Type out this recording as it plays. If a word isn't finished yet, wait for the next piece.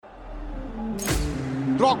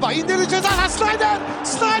Drogba indirdi ceza sahasına Snyder.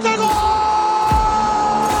 Snyder gol!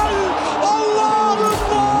 Allah'ım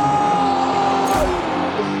gol!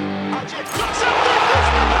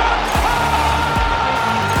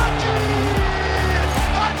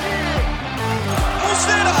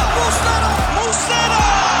 Muslera!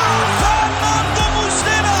 Fernando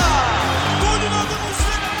Muslera! Golün adı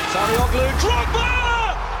Muslera! Salih, Drogba!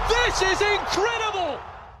 This is incredible!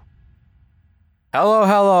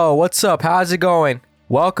 Hello. What's up? How's it going?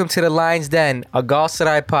 Welcome to the Lion's Den, a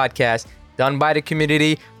Galatasaray podcast done by the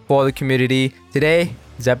community for the community. Today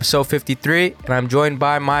is episode 53, and I'm joined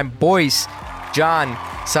by my boys, John,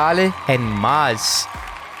 Salih, and Maz.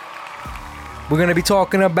 We're going to be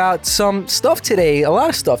talking about some stuff today, a lot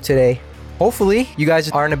of stuff today. Hopefully, you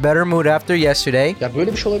guys are in a better mood after yesterday. Ya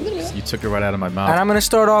böyle bir şey olabilir mi ya? You took it right out of my mouth. And I'm going to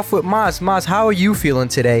start off with Maz. Maz, how are you feeling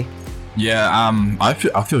today? Yeah, I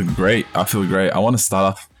feel great. I want to start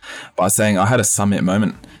off by saying I had a summit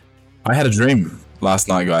moment. I had a dream last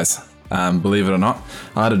night, guys. Believe it or not,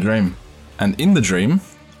 I had a dream. And in the dream,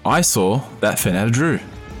 I saw that Fener drew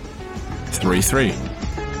 3-3.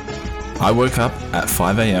 I woke up at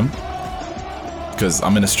 5 a.m. because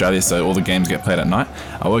I'm in Australia, so all the games get played at night.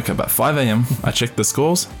 I woke up at 5 a.m. I checked the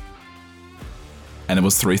scores, and it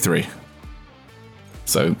was 3-3.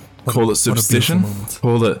 So call it superstition,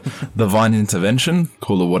 call it divine intervention,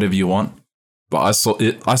 call it whatever you want. But I saw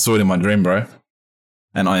it in my dream, bro.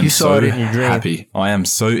 And I am so happy. I am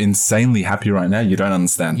so insanely happy right now. You don't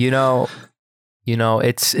understand. You know,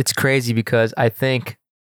 it's crazy because I think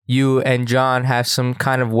you and John have some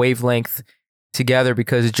kind of wavelength together,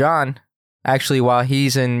 because John, actually, while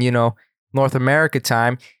he's in, North America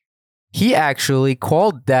time, he actually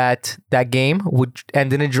called that game would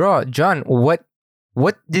end in a draw. John, what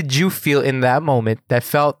did you feel in that moment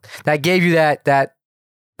that gave you that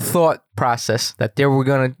thought process that they were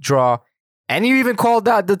gonna draw, and you even called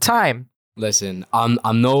out the time? Listen, I'm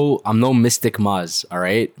no mystic Maz, all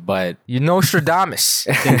right? But you Nostradamus.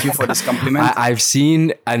 Thank you for this compliment. I've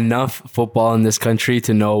seen enough football in this country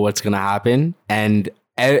to know what's gonna happen, and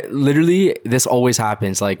literally this always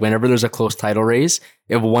happens. Like whenever there's a close title race,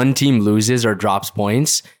 if one team loses or drops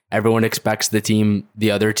points, everyone expects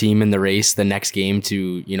the other team in the race the next game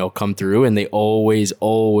to, come through, and they always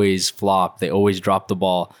flop. They always drop the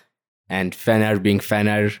ball. And Fener being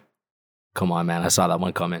Fener, come on, man, I saw that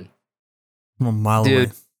one coming. I'm a mile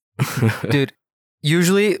away. Dude,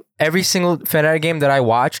 usually every single Fener game that I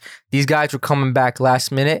watch, these guys were coming back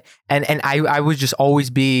last minute, and I would just always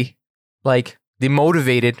be like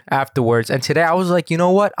demotivated afterwards. And today I was like, you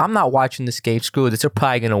know what? I'm not watching this game. Screw this. They're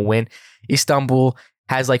probably going to win. Istanbul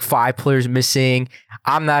has like 5 players missing.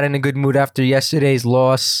 I'm not in a good mood after yesterday's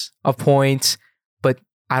loss of points, but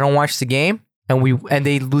I don't watch the game and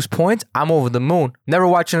they lose points. I'm over the moon. Never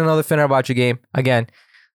watching another Fenerbahce game again.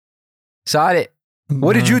 Salih,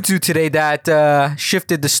 what did you do today that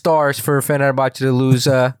shifted the stars for Fenerbahce to lose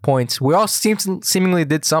points? We all seemingly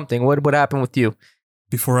did something. What happened with you?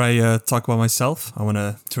 Before I talk about myself, I want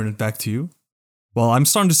to turn it back to you. Well, I'm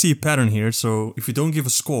starting to see a pattern here. So if you don't give a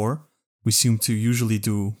score, we seem to usually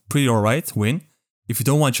do pretty alright, win. If you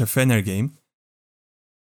don't watch a Fener game,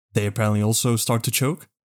 they apparently also start to choke.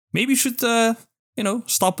 Maybe you should,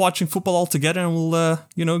 stop watching football altogether, and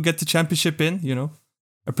we'll, get the championship in,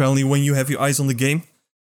 Apparently when you have your eyes on the game,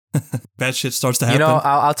 bad shit starts to happen.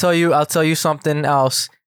 I'll tell you something else.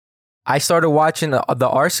 I started watching the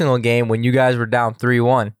Arsenal game when you guys were down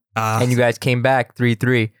 3-1, and you guys came back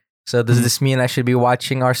 3-3. So does this mean I should be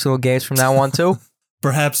watching Arsenal games from now on too?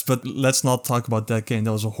 Perhaps, but let's not talk about that game.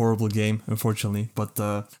 That was a horrible game, unfortunately. But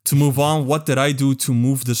to move on, what did I do to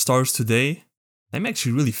move the stars today? Let me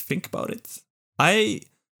actually really think about it. I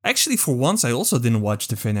actually, for once, I also didn't watch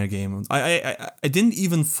the Fener game. I didn't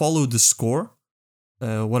even follow the score,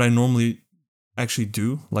 what I normally actually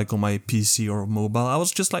do, like on my PC or mobile. I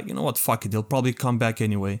was just like, you know what, fuck it, they'll probably come back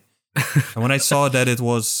anyway. And when I saw that it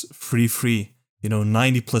was 3-3,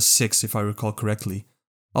 90 plus 6, if I recall correctly,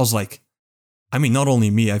 I was like, I mean, not only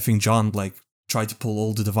me, I think John tried to pull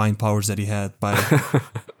all the divine powers that he had by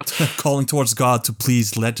calling towards God to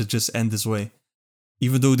please let it just end this way.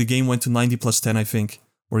 Even though the game went to 90 plus 10, I think,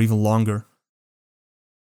 or even longer.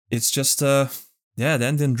 It's just, the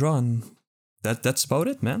end and draw, and that's about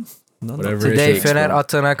it, man. Today, Fener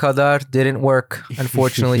Atana Kadar didn't work,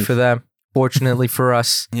 unfortunately for them. Fortunately for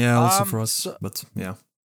us. Yeah, also for us, but yeah.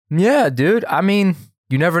 Yeah, dude. I mean,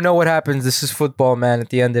 you never know what happens. This is football, man, at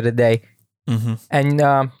the end of the day. Mm-hmm.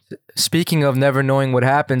 And speaking of never knowing what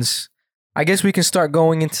happens, I guess we can start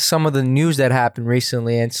going into some of the news that happened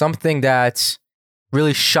recently. And something that's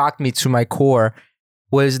really shocked me to my core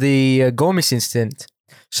was the Gomis incident.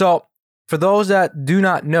 So for those that do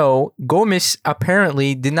not know, Gomis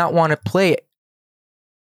apparently did not want to play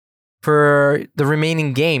for the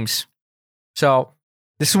remaining games. So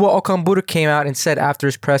this is what Okan Buruk came out and said after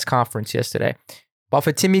his press conference yesterday.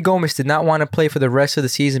 Bafetimbi Gomis did not want to play for the rest of the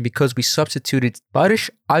season because we substituted Barış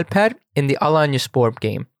Alper in the Alanyaspor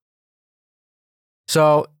game.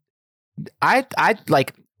 So I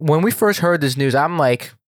like when we first heard this news, I'm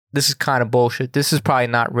like, this is kind of bullshit. This is probably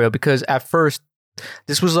not real, because at first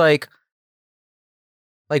this was like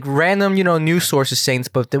random, news sources saying this,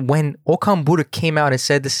 but then when Okan Buruk came out and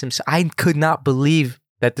said this himself, I could not believe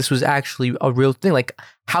that this was actually a real thing. Like,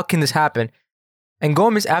 how can this happen? And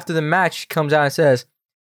Gomis, after the match, comes out and says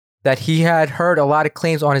that he had heard a lot of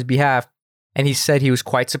claims on his behalf, and he said he was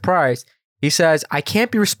quite surprised. He says, I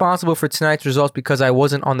can't be responsible for tonight's results because I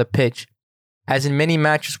wasn't on the pitch. As in many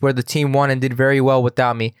matches where the team won and did very well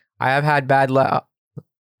without me, I've had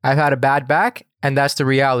a bad back, and that's the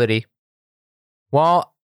reality.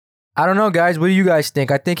 Well, I don't know, guys. What do you guys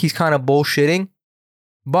think? I think he's kind of bullshitting.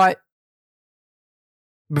 But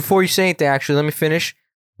before you say anything, actually, let me finish.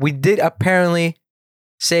 We did apparently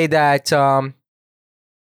say that,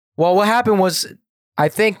 what happened was, I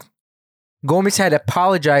think Gomis had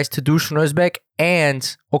apologized to Dursun Özbek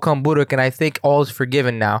and Okan Buruk, and I think all is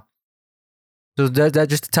forgiven now. So that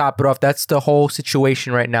just to top it off, that's the whole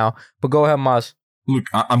situation right now. But go ahead, Maz. Look,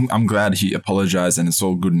 I'm glad he apologized and it's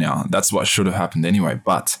all good now. That's what should have happened anyway.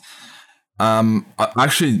 But I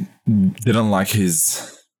actually didn't like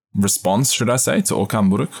his response, should I say, to Okan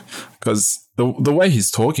Buruk, because the way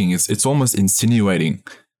he's talking it's almost insinuating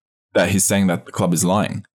that he's saying that the club is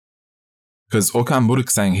lying. Because Okan Buruk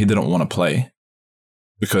saying he didn't want to play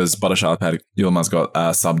because Barış Alper Yilmaz got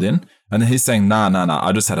subbed in, and then he's saying nah,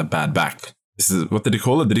 I just had a bad back. This is, what did he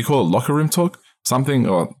call it? Did he call it locker room talk? Something,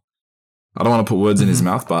 or I don't want to put words in his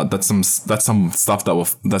mouth, but that's some stuff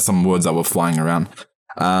that's some words that were flying around.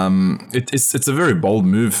 It's a very bold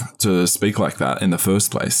move to speak like that in the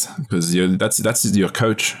first place, because that's your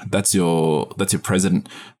coach, that's your president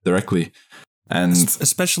directly, and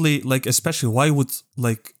especially why would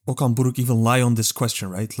Okan Buruk even lie on this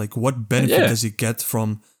question, right? Like, what benefit does he get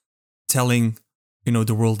from telling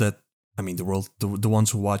the world that, the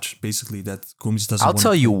ones who watch, basically, that Gomis doesn't. I'll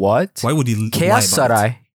tell you what. Why would he Chaos lie about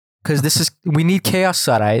Saray. Because we need Chaos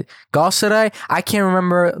Saray. Galatasaray, I can't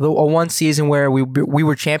remember the one season where we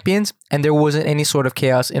were champions and there wasn't any sort of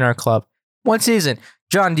chaos in our club. One season.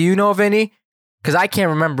 John, do you know of any? Because I can't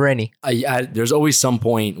remember any. There's always some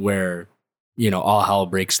point where, all hell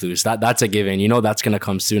breaks loose. That's a given. That's going to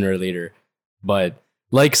come sooner or later. But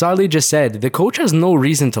like Salih just said, the coach has no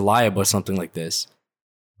reason to lie about something like this.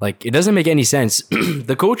 Like, it doesn't make any sense.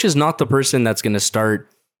 The coach is not the person that's going to start,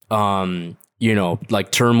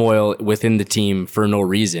 turmoil within the team for no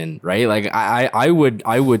reason, right? Like, I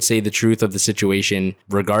would say the truth of the situation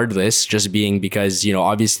regardless, just being because,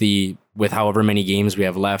 obviously with however many games we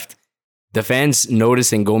have left, the fans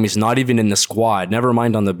noticing Gomis not even in the squad, never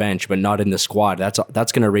mind on the bench, but not in the squad,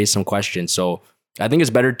 that's going to raise some questions. So I think it's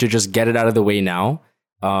better to just get it out of the way now.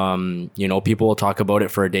 People will talk about it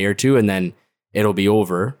for a day or two and then it'll be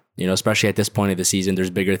over, especially at this point of the season. There's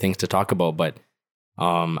bigger things to talk about, but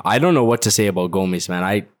I don't know what to say about Gomis,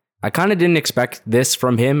 man. I kind of didn't expect this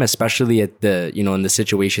from him, especially at the, in the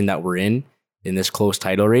situation that we're in this close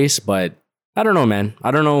title race, but I don't know, man.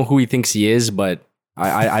 I don't know who he thinks he is, but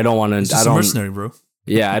I don't want to. He's a mercenary, bro.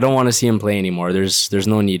 Yeah, I don't want to see him play anymore. There's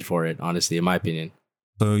no need for it, honestly, in my opinion.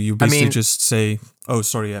 So you basically just say, oh,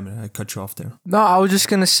 sorry, Emre, I cut you off there. No, I was just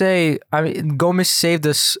going to say, Gomis saved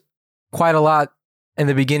us quite a lot in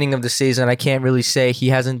the beginning of the season. I can't really say he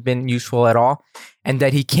hasn't been useful at all and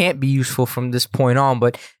that he can't be useful from this point on,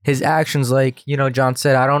 but his actions, like, John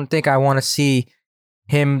said, I don't think I want to see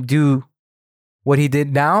him do what he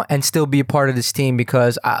did now and still be a part of this team,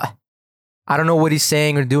 because I don't know what he's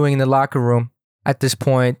saying or doing in the locker room at this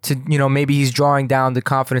point to, maybe he's drawing down the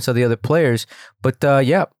confidence of the other players. But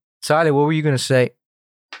yeah, Salih, what were you going to say?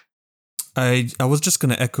 I was just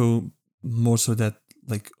going to echo more so that,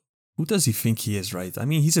 like, who does he think he is, right? I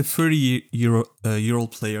mean, he's a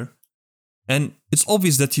 30-year-old player, and it's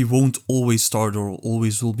obvious that he won't always start or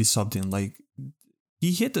always will be subbed in. Like,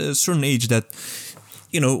 he hit a certain age that,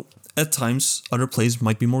 at times other players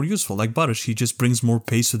might be more useful. Like Barış, he just brings more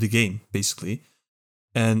pace to the game, basically.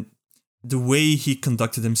 And the way he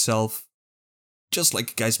conducted himself, just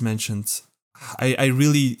like you guys mentioned, I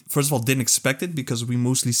really, first of all, didn't expect it, because we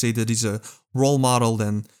mostly say that he's a role model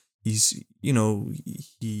and he's,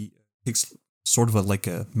 he takes sort of like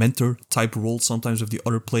a mentor type role sometimes with the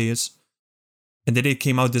other players. And then it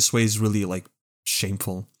came out this way is really like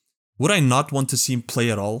shameful. Would I not want to see him play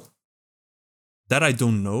at all? That I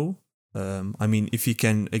don't know. I mean, if he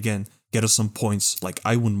can, again, get us some points, like,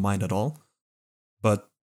 I wouldn't mind at all. But,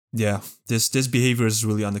 yeah, this behavior is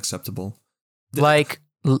really unacceptable.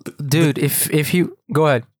 Dude, if you... Go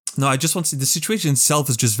ahead. No, I just want to say the situation itself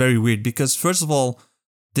is just very weird because, first of all,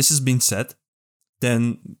 this has been said.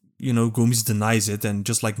 Then, Gomis denies it, and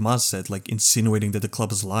just like Maz said, like, insinuating that the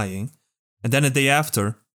club is lying. And then a day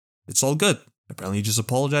after, it's all good. Apparently, he just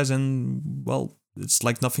apologized, and, well, it's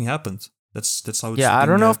like nothing happened. That's how it's Yeah, I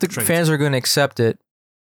don't know if the fans are going to accept it.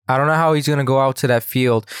 I don't know how he's going to go out to that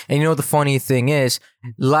field. And the funny thing is,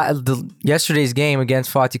 yesterday's game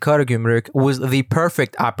against Fatih Karagümrük was the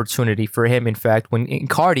perfect opportunity for him, in fact, when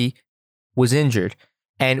Icardi was injured.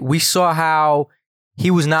 And we saw how he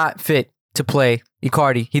was not fit to play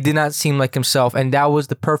Icardi. He did not seem like himself. And that was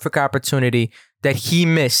the perfect opportunity that he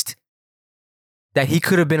missed, that he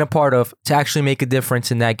could have been a part of to actually make a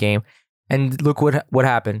difference in that game. And look what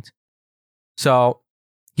happened. So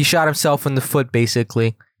he shot himself in the foot,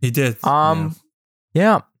 basically. He did.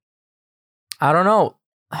 Yeah. I don't know.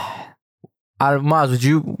 Maz, would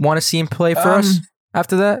you want to see him play for us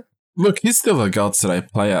after that? Look, he's still a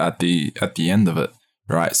Galatasaray player at the end of it,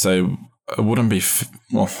 right? So it wouldn't be...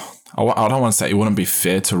 I don't want to say it wouldn't be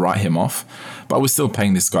fair to write him off, but we're still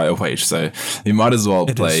paying this guy a wage, so he might as well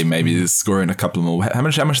play. Maybe scoring a couple more. How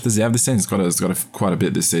much does he have this season? He's got quite a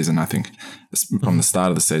bit this season, I think, from the start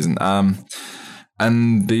of the season.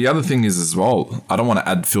 And the other thing is as well, I don't want to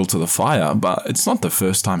add fuel to the fire, but it's not the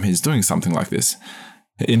first time he's doing something like this.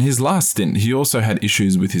 In his last stint, he also had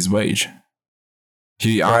issues with his wage.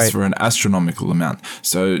 He asked for an astronomical amount,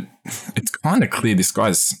 so it's kind of clear this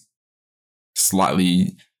guy's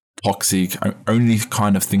slightly toxic, only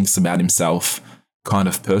kind of thinks about himself kind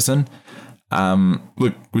of person.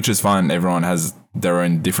 Look, which is fine. Everyone has their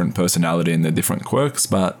own different personality and their different quirks,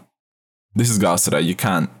 but this is Galatasaray.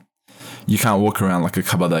 You can't walk around like a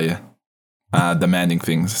kabadaya, demanding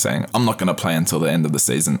things, saying, I'm not going to play until the end of the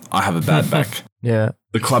season. I have a bad back. Yeah.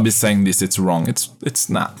 The club is saying this, it's wrong. It's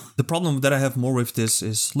not. The problem that I have more with this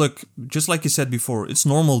is, look, just like you said before, it's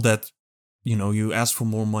normal that, you ask for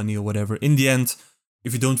more money or whatever. In the end,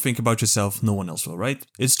 if you don't think about yourself, no one else will, right?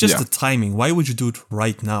 It's just the timing. Why would you do it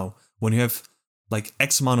right now when you have like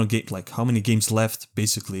X amount of games, like how many games left,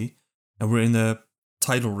 basically, and we're in a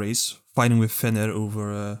title race, fighting with Fener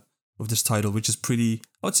over this title, which is pretty,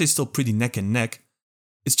 I would say still pretty neck and neck.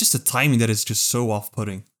 It's just the timing that is just so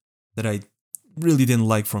off-putting that I really didn't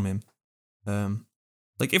like from him.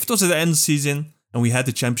 Like if it was at the end of the season and we had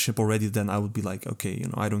the championship already, then I would be like, okay,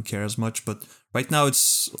 I don't care as much. But right now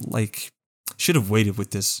it's like, should have waited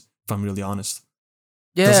with this, if I'm really honest.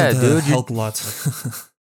 Yeah, dude. Help a lot.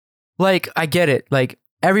 Like, I get it. Like,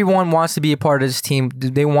 everyone wants to be a part of this team.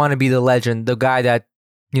 They want to be the legend, the guy that,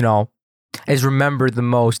 is remembered the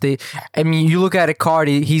most. You look at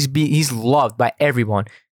Icardi, he's loved by everyone.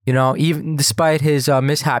 Even despite his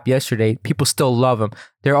mishap yesterday, people still love him.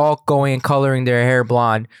 They're all going and coloring their hair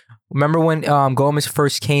blonde. Remember when Gomis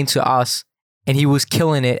first came to us and he was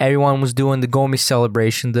killing it? Everyone was doing the Gomis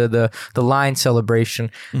celebration, the line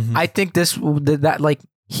celebration. Mm-hmm. I think that like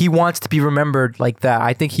he wants to be remembered like that.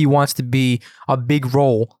 I think he wants to be a big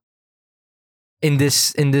role in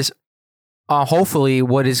this. Hopefully,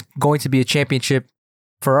 what is going to be a championship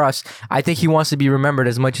for us. I think he wants to be remembered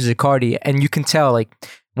as much as Icardi, and you can tell like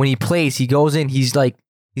when he plays, he goes in, he's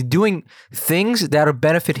doing things that'll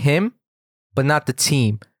benefit him, but not the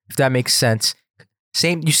team. If that makes sense.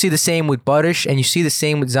 You see the same with Barış, and you see the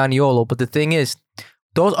same with Zaniolo. But the thing is,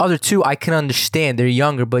 those other two I can understand. They're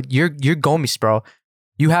younger, but you're Gomis, bro.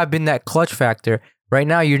 You have been that clutch factor. Right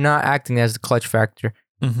now, you're not acting as the clutch factor.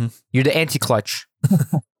 Mm-hmm. You're the anti-clutch.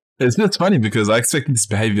 It's just funny because I expected this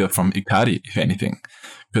behavior from Icardi, if anything.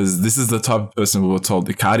 Because this is the type of person we were told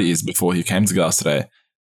Icardi is before he came to Galatasaray.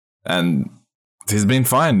 And he's been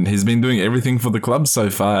fine. He's been doing everything for the club so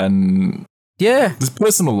far. And yeah, this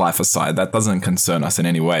personal life aside, that doesn't concern us in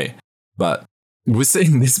any way. But we're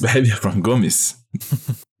seeing this behavior from Gomis.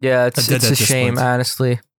 Yeah, it's a shame,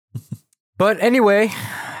 honestly. But anyway,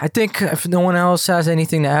 I think if no one else has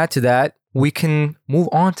anything to add to that, we can move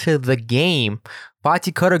on to the game.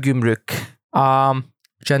 Fatih Karagümrük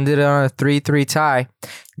ended on a 3-3 tie.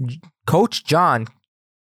 Coach John,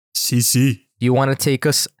 CC, you want to take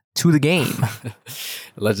us to the game?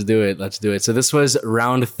 Let's do it. So this was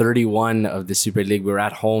round 31 of the Super League. We were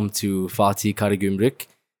at home to Fatih Karagümrük.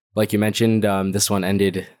 Like you mentioned, this one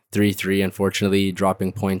ended 3-3, unfortunately,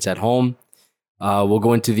 dropping points at home. We'll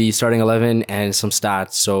go into the starting 11 and some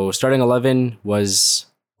stats. So starting 11 was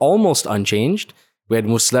almost unchanged. We had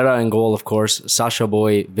Muslera in goal, of course, Sasha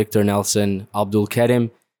Boey, Victor Nelson, Abdul Kerim,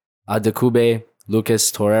 Adekube,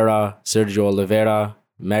 Lucas Torreira, Sergio Oliveira,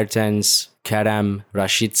 Mertens, Kerem,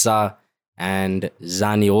 Rashica, and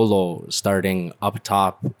Zaniolo starting up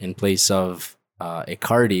top in place of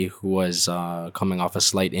Icardi, who was coming off a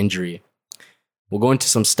slight injury. We'll go into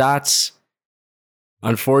some stats.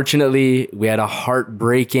 Unfortunately, we had a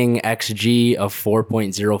heartbreaking XG of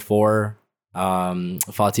 4.04.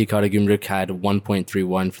 Fatih Karagümrük had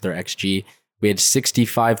 1.31 for their XG. We had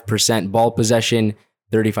 65% ball possession,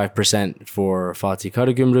 35% for Fatih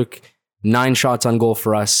Karagümrük, 9 shots on goal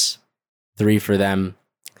for us, 3 for them.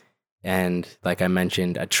 And like I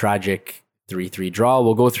mentioned, a tragic 3-3 draw.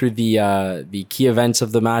 We'll go through the key events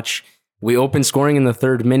of the match. We opened scoring in the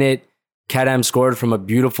 3rd minute. Kerem scored from a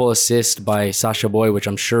beautiful assist by Sacha Boey, which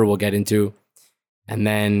I'm sure we'll get into. And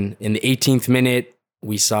then in the 18th minute,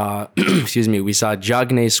 we saw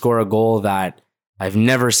Jagne score a goal that I've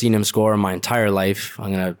never seen him score in my entire life.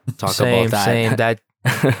 I'm gonna talk about that. Same.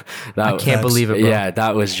 I can't believe it, bro. Yeah,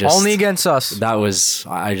 that was just only against us.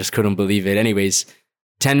 I just couldn't believe it. Anyways,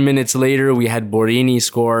 10 minutes later, we had Borini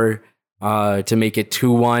score to make it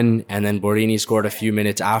 2-1, and then Borini scored a few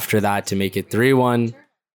minutes after that to make it 3-1.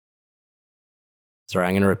 Sorry,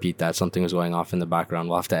 I'm going to repeat that. Something was going off in the background.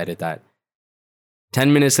 We'll have to edit that.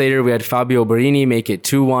 10 minutes later, we had Fabio Borini make it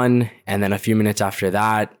 2-1, and then a few minutes after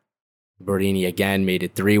that, Borini again made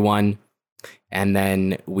it 3-1. And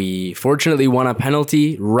then we fortunately won a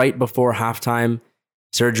penalty right before halftime.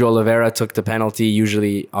 Sergio Oliveira took the penalty.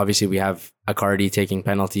 Usually, obviously, we have Icardi taking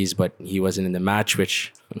penalties, but he wasn't in the match,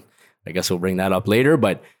 which I guess we'll bring that up later.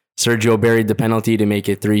 But Sergio buried the penalty to make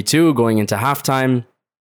it 3-2 going into halftime.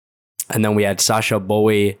 And then we had Sacha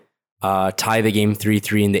Boey tie the game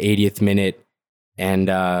 3-3 in the 80th minute. And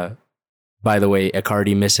by the way,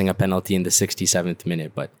 Icardi missing a penalty in the 67th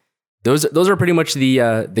minute. But those are pretty much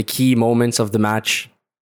the key moments of the match.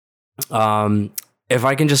 If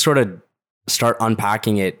I can just sort of start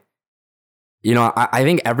unpacking it, I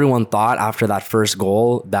think everyone thought after that first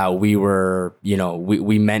goal that we were,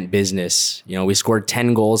 we meant business. We scored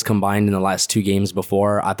 10 goals combined in the last 2 games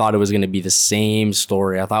before. I thought it was going to be the same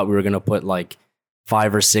story. I thought we were going to put like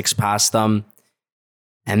 5 or 6 past them.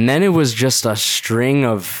 And then it was just a string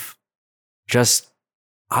of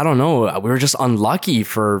I don't know. We were just unlucky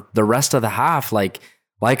for the rest of the half. Like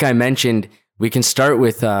I mentioned, we can start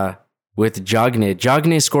with Jagne.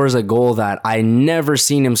 Jagne scores a goal that I never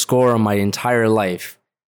seen him score in my entire life.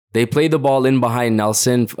 They play the ball in behind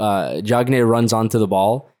Nelson. Jagne runs onto the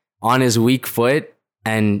ball on his weak foot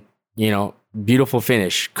and, beautiful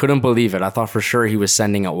finish. Couldn't believe it. I thought for sure he was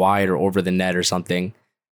sending it wide or over the net or something.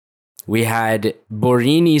 We had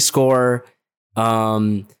Borini score,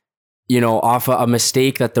 off a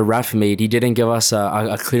mistake that the ref made. He didn't give us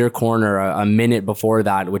a clear corner a minute before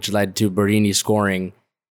that, which led to Borini scoring.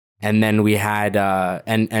 And then we had,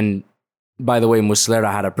 and by the way,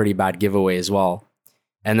 Muslera had a pretty bad giveaway as well.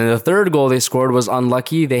 And then the third goal they scored was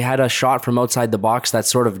unlucky. They had a shot from outside the box that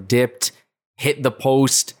sort of dipped, hit the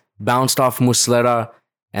post, bounced off Muslera,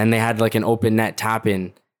 and they had like an open net tap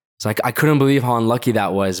in. So I couldn't believe how unlucky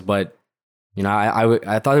that was. But,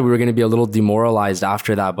 I thought we were going to be a little demoralized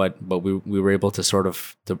after that, but we were able to sort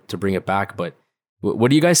of to bring it back. But what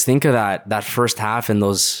do you guys think of that first half and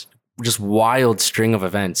those just wild string of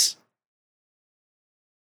events?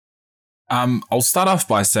 I'll start off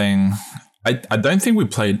by saying I don't think we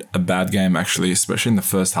played a bad game actually, especially in the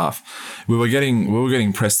first half. We were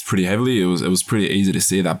getting pressed pretty heavily. It was pretty easy to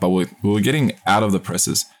see that, but we were getting out of the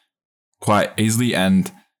presses quite easily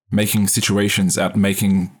and making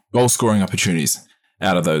goal scoring opportunities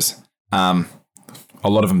out of those. A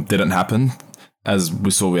lot of them didn't happen. As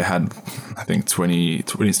we saw, we had, I think, 20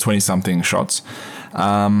 something shots.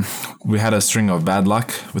 We had a string of bad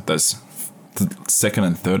luck with those second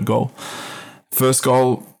and third goal. First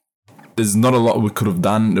goal, there's not a lot we could have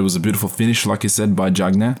done. It was a beautiful finish, like you said, by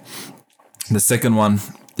Jagne. The second one,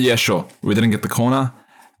 yeah, sure, we didn't get the corner.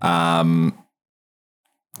 But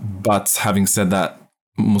having said that,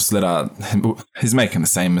 Muslera, he's making the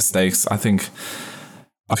same mistakes. I think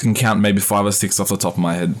I can count maybe 5 or 6 off the top of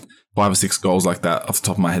my head. 5 or 6 goals like that off the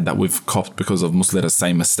top of my head that we've copped because of Muslera's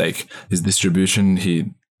same mistake. His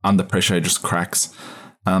distribution, under pressure, he just cracks.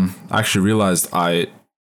 I actually realized I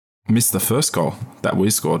missed the first goal that we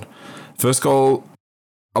scored. First goal,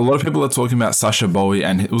 a lot of people are talking about Sacha Boey,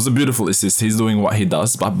 and it was a beautiful assist. He's doing what he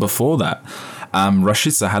does. But before that,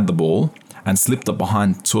 Rashica had the ball and slipped up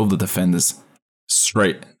behind 2 of the defenders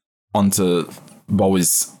straight onto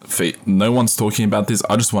Boey's feet. No one's talking about this.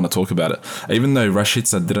 I just want to talk about it. Even though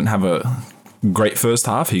Rashica didn't have a great first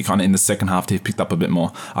half, he kind of in the second half he picked up a bit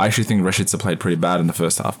more. I actually think Rashica played pretty bad in the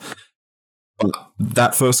first half. But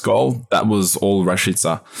that first goal, that was all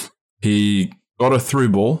Rashica. He got a through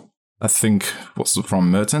ball I think was from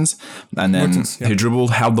Mertens, and then Mertens, yeah. he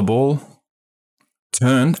dribbled, held the ball,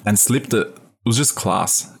 turned and slipped it. It was just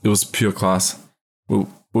class. It was pure class. Well,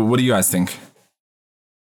 what do you guys think?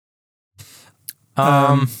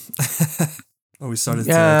 Oh, we started at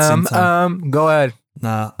the same time. Go ahead.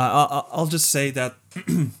 Nah, I'll just say that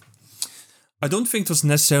I don't think it was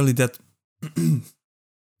necessarily that,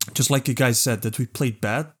 just like you guys said, that we played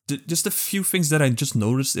bad. Just a few things that I just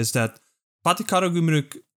noticed is that Fatih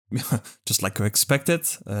Karagümrük, just like we expected,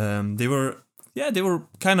 they were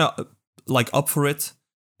kind of like up for it.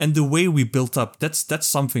 And the way we built up, that's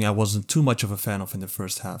something I wasn't too much of a fan of in the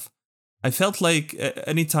first half. I felt like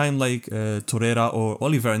anytime like Torreira or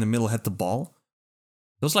Oliver in the middle had the ball,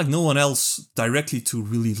 there was like no one else directly to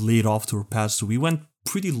really lay it off to or pass to. We went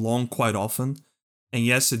pretty long quite often. And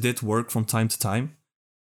yes, it did work from time to time.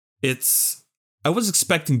 I was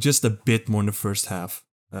expecting just a bit more in the first half.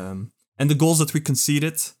 And the goals that we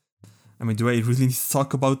conceded, I mean, do I really need to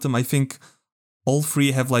talk about them? I think all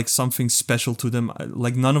three have like something special to them.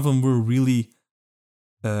 Like none of them were really...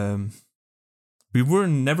 we were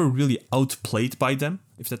never really outplayed by them,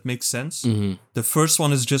 if that makes sense. Mm-hmm. The first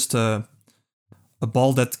one is just a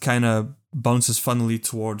ball that kind of bounces funnily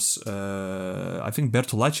towards, I think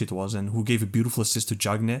Bertolacci it was, and who gave a beautiful assist to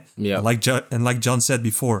Cagne. Yeah. And like John said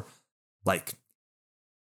before, like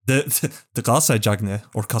the Galatasaray Cagne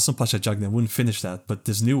or Kasımpaşa Cagne wouldn't finish that, but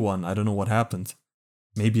this new one, I don't know what happened.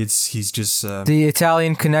 Maybe he's just... The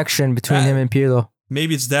Italian connection between him and Pirlo.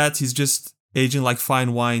 Maybe it's that, he's just aging like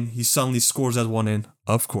fine wine. He suddenly scores that one in,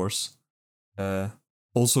 of course.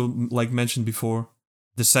 Also, like mentioned before,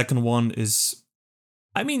 the second one is...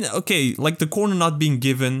 I mean, okay, like the corner not being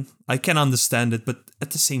given, I can understand it, but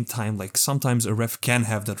at the same time, like sometimes a ref can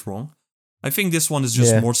have that wrong. I think this one is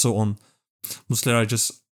just more so on Muslera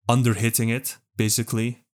just under-hitting it,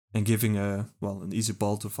 basically, and giving an easy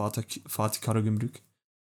ball to Fatih Karagümrük.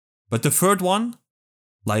 But the third one,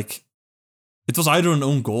 like, it was either an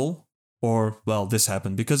own goal or, well, this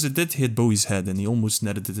happened because it did hit Boey's head and he almost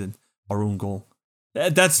netted it in our own goal. I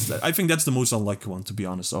think that's the most unlucky one, to be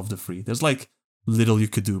honest, of the three. There's like little you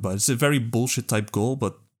could do about it. It's a very bullshit type goal,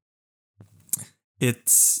 but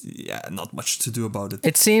it's not much to do about it.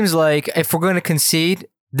 It seems like if we're going to concede,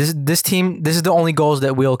 this team, this is the only goals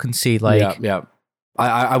that we'll concede. Like, yeah.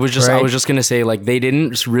 I was just gonna say, like, they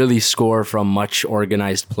didn't really score from much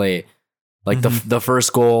organized play. Like the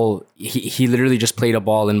first goal, he literally just played a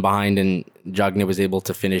ball in behind and Cagne was able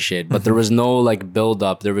to finish it. But there was no like build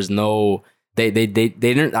up. There was no they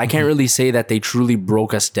didn't. I can't really say that they truly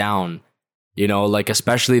broke us down. You know, like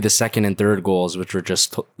especially the second and third goals, which were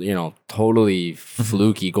just totally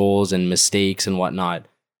fluky goals and mistakes and whatnot.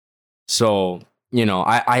 So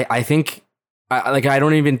I think. I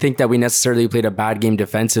don't even think that we necessarily played a bad game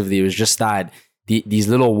defensively. It was just that these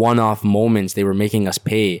little one-off moments, they were making us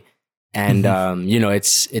pay. And,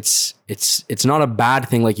 it's not a bad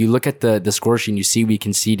thing. Like you look at the score sheet and you see we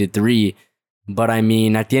conceded 3. But I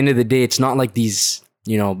mean, at the end of the day, it's not like these,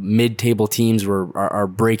 mid-table teams are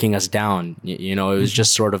breaking us down. It was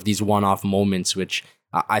just sort of these one-off moments, which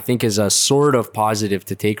I think is a sort of positive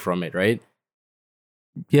to take from it, right?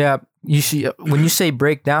 Yeah, you see, when you say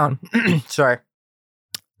breakdown, sorry,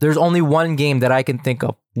 there's only one game that I can think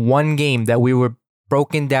of. One game that we were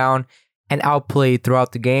broken down and outplayed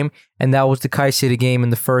throughout the game, and that was the Kayseri game in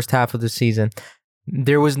the first half of the season.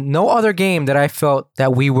 There was no other game that I felt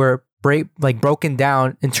that we were broken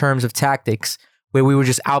down in terms of tactics, where we were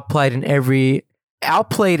just outplayed in every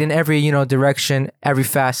direction, every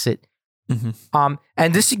facet. And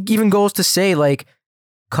this even goes to say, like,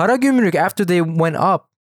 Karagümrük, after they went up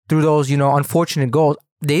through those, unfortunate goals,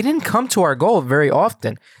 they didn't come to our goal very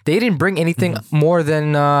often. They didn't bring anything more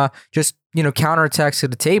than just, counterattacks to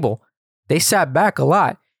the table. They sat back a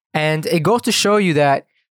lot. And it goes to show you that,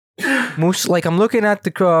 I'm looking at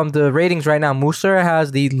the ratings right now, Muslera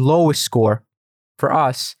has the lowest score for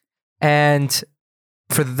us. And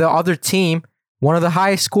for the other team, one of the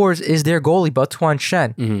highest scores is their goalie, Batuhan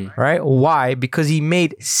Şen, right? Why? Because he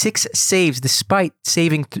made 6 saves despite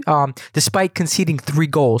conceding 3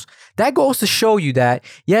 goals. That goes to show you that,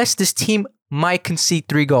 yes, this team might concede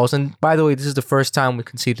 3 goals. And by the way, this is the first time we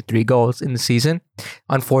conceded 3 goals in the season.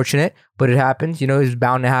 Unfortunate, but it happens. It's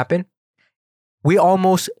bound to happen.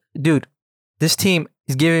 This team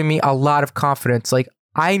is giving me a lot of confidence. Like,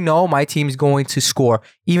 I know my team's going to score,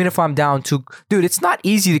 even if I'm down 2. Dude, it's not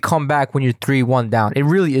easy to come back when you're 3-1 down. It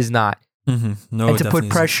really is not. No, and to put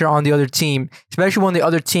pressure on the other team, especially when the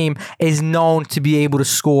other team is known to be able to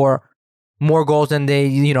score more goals than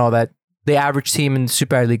that the average team in the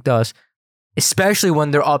Super League does, especially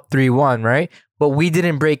when they're up 3-1, right? But we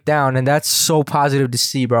didn't break down, and that's so positive to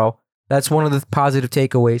see, bro. That's one of the positive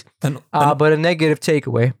takeaways. But a negative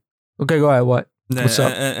takeaway. Okay, go ahead. What's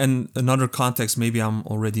up? And another context, maybe I'm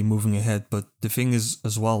already moving ahead, but the thing is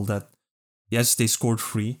as well that, yes, they scored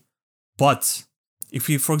 3. But if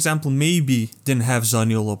you, for example, maybe didn't have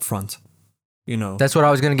Zaniolo up front, That's what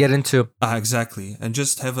I was going to get into. Exactly. And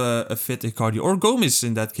just have a fit Icardi or Gomis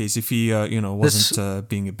in that case, if he, wasn't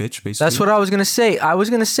being a bitch, basically. That's what I was going to say. I was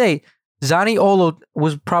going to say Zaniolo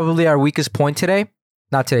was probably our weakest point today.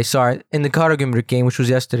 Not today, sorry. In the Karagümrük game, which was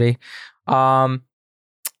yesterday.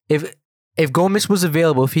 If Gomis was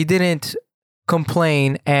available, if he didn't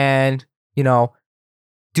complain and,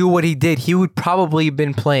 do what he did, he would probably have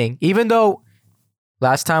been playing. Even though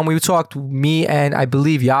last time we talked, me and I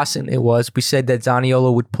believe Yasin we said that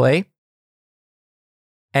Zaniolo would play.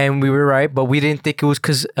 And we were right, but we didn't think it was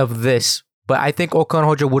because of this. But I think Okan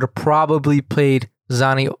Hoca would have probably played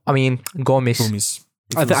Gomis.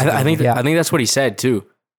 I think that's what he said too.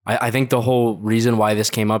 I think the whole reason why this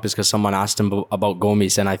came up is because someone asked him about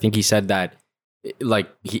Gomis, and I think he said that like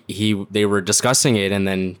they were discussing it, and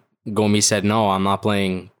then Gomis said, "No, I'm not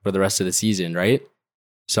playing for the rest of the season." Right?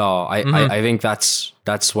 So I think that's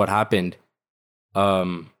what happened.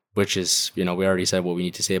 Which is, we already said what we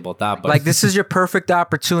need to say about that. But like, this is your perfect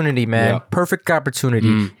opportunity, man. Yeah. Perfect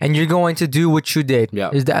opportunity. And you're going to do what you did.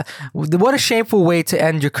 Yeah. What a shameful way to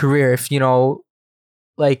end your career if,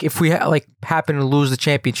 if we happen to lose the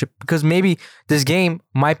championship, because maybe this game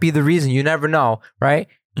might be the reason. You never know, right?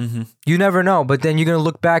 Mm-hmm. You never know. But then you're going to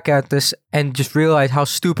look back at this and just realize how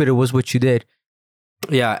stupid it was what you did.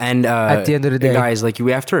 Yeah. And at the end of the day, guys,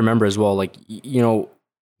 we have to remember as well,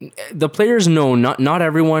 the players know not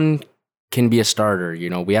everyone can be a starter.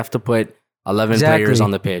 We have to put 11 players on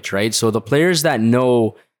the pitch, right? So the players that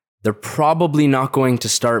know they're probably not going to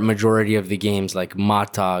start majority of the games, like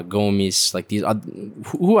Mata, Gomis, like these,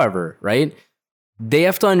 whoever, right? They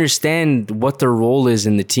have to understand what their role is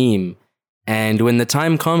in the team. And when the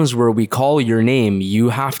time comes where we call your name, you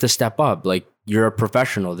have to step up. Like, you're a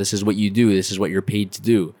professional. This is what you do. This is what you're paid to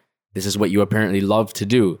do. This is what you apparently love to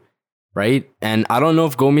do. Right? And I don't know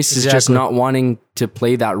if Gomis is just not wanting to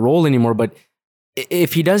play that role anymore, but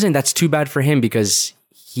if he doesn't, that's too bad for him, because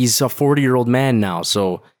he's a 40-year-old man now.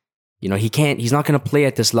 So, he's not going to play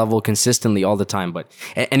at this level consistently all the time. But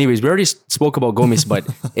anyways, we already spoke about Gomis, but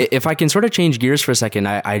if I can sort of change gears for a second,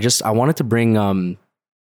 I wanted to bring up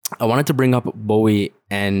Boey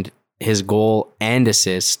and his goal and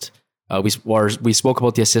assist. We spoke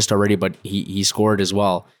about the assist already, but he scored as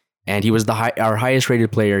well. And he was our highest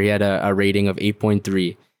rated player. He had a rating of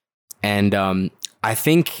 8.3. And I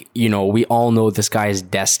think, we all know this guy is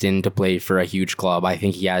destined to play for a huge club. I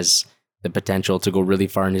think he has the potential to go really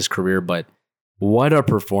far in his career. But what a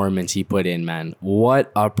performance he put in, man.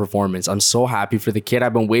 What a performance. I'm so happy for the kid.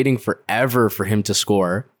 I've been waiting forever for him to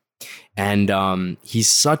score. And he's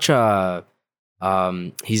just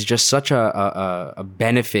such a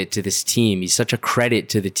benefit to this team. He's such a credit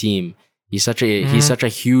to the team. He's such a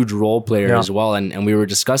huge role player as well. And we were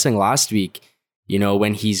discussing last week,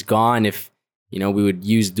 when he's gone, if, we would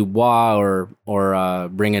use Dubois or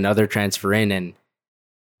bring another transfer in. And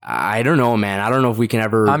I don't know, man. I don't know if we can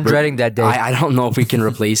ever... I'm dreading that day. I don't know if we can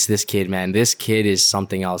replace this kid, man. This kid is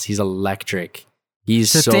something else. He's electric. He's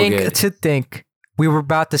so good. To think we were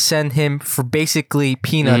about to send him for basically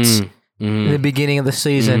peanuts in the beginning of the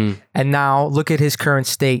season. And now look at his current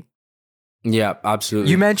state. Yeah,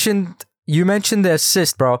 absolutely. You mentioned the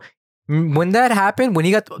assist, bro. When that happened, when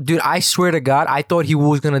he got... Dude, I swear to God, I thought he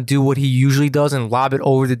was going to do what he usually does and lob it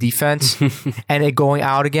over the defense and it going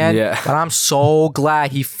out again. Yeah. But I'm so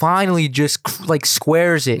glad he finally just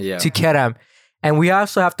squares it to Kerem. And we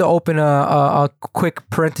also have to open a quick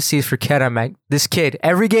parentheses for Kerem, man. This kid,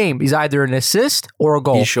 every game, he's either an assist or a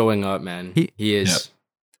goal. He's showing up, man. He is. Yep.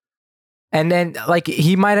 And then,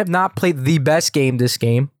 he might have not played the best game this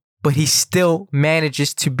game, but he still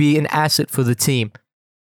manages to be an asset for the team.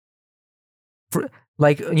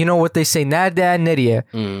 What they say, nada nedia.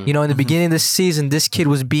 In the beginning of the season, this kid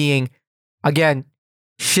was being, again,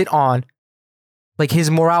 shit on. His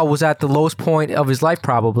morale was at the lowest point of his life,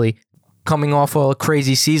 probably, coming off a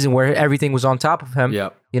crazy season where everything was on top of him.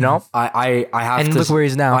 Yep. I have and to... look where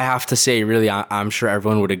he's now. I have to say, really, I'm sure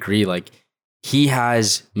everyone would agree, he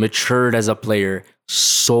has matured as a player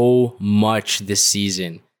so much this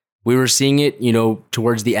season. We were seeing it,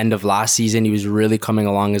 towards the end of last season. He was really coming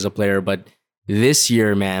along as a player, but this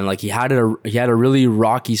year, man, he had a really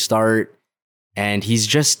rocky start, and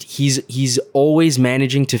he's always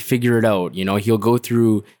managing to figure it out. He'll go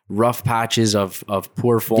through rough patches of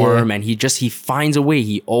poor form, and he finds a way.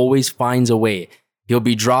 He always finds a way. He'll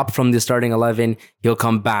be dropped from the starting 11. He'll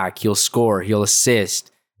come back. He'll score. He'll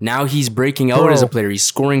assist. Now he's breaking out as a player. He's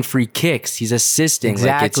scoring free kicks. He's assisting.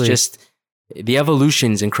 Exactly. Like, it's just, the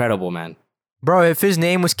evolution's incredible, man. Bro, if his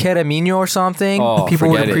name was Ketamino or something, people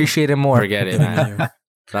would forget it. appreciate him more. Forget it, man.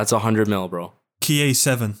 That's 100 mil, bro. Kie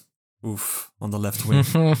 7. Oof, on the left wing.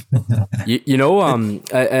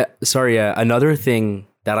 Another thing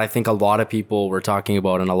that I think a lot of people were talking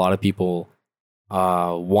about and a lot of people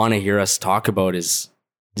want to hear us talk about is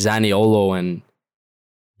Zaniolo and,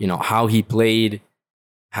 you know, how he played,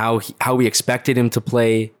 how we expected him to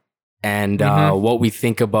play, and what we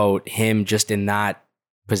think about him just in that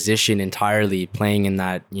position entirely, playing in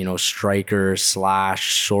that, you know, striker /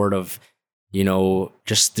 sort of, you know,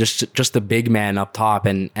 just the big man up top.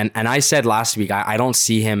 And I said last week, I don't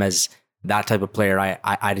see him as that type of player.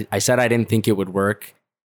 I said I didn't think it would work,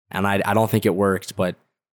 and I don't think it worked. But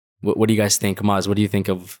what do you guys think, Maz? What do you think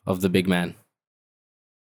of the big man?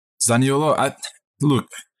 Zaniolo,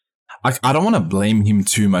 I don't want to blame him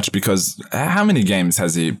too much because how many games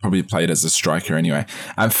has he probably played as a striker anyway?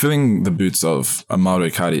 And filling the boots of Mauro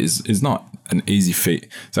Icardi is not an easy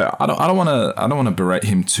feat. So I don't want to berate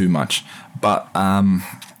him too much. But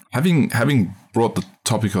having brought the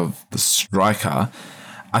topic of the striker,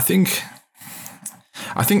 I think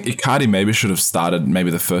Icardi maybe should have started maybe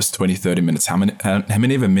the first 20, 30 minutes. How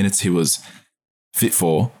many even minutes he was fit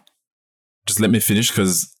for? Just let me finish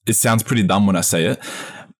because it sounds pretty dumb when I say it.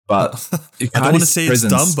 But I don't want to say it's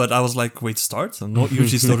dumb, but I was like, wait, start? And not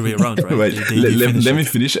usually it's the other way around, right? Wait, let me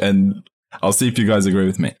finish and I'll see if you guys agree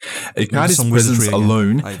with me. Icardi's presence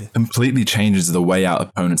alone completely changes the way our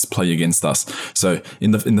opponents play against us. So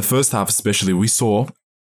in the first half especially, we saw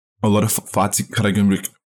a lot of Fatih Karagümrük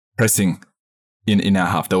pressing in our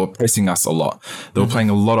half. They were pressing us a lot. They were playing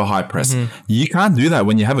a lot of high press. You can't do that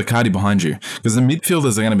when you have Icardi behind you because the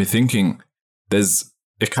midfielders are going to be thinking, there's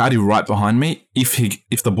Icardi right behind me.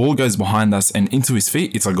 If the ball goes behind us and into his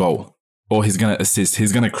feet, it's a goal. Or he's going to assist.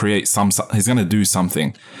 He's going to create he's going to do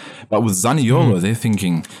something. But with Zaniolo, they're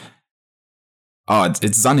thinking, it's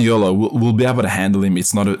Zaniolo. We'll be able to handle him.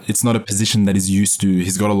 It's not a position that he's used to.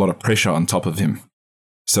 He's got a lot of pressure on top of him.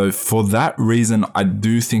 So for that reason, I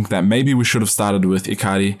do think that maybe we should have started with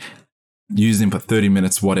Icardi, use him for 30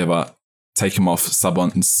 minutes, whatever, take him off, sub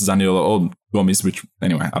on Zaniolo or Gomis, which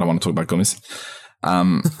anyway, I don't want to talk about Gomis.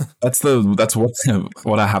 That's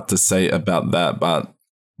what I have to say about that. But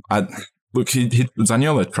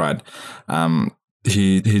Zaniolo tried.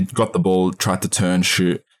 He got the ball, tried to turn,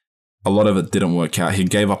 shoot. A lot of it didn't work out. He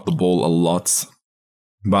gave up the ball a lot.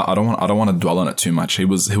 But I don't want to dwell on it too much. He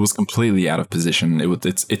was completely out of position.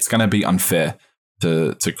 It's going to be unfair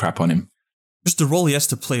to crap on him. Just the role he has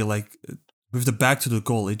to play, like with the back to the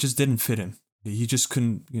goal, it just didn't fit him. He just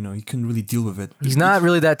couldn't, he couldn't really deal with it. He's not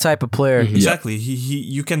really that type of player. Exactly.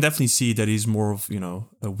 You can definitely see that he's more of,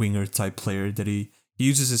 a winger type player, that he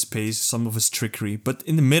uses his pace, some of his trickery. But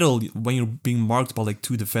in the middle, when you're being marked by like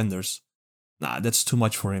two defenders, that's too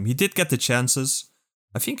much for him. He did get the chances.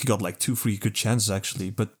 I think he got like 2-3 good chances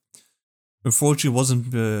actually, but unfortunately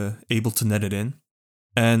wasn't able to net it in.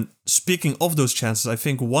 And speaking of those chances, I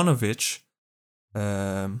think one of which,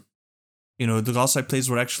 the Galatasaray players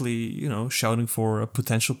were actually, shouting for a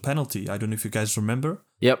potential penalty. I don't know if you guys remember.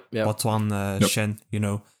 Yep. Batuan Shen,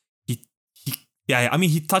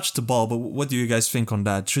 he touched the ball, but what do you guys think on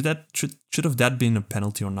that? Should have that been a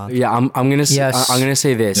penalty or not? Yeah, I'm gonna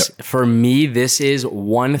say this. Yep. For me, this is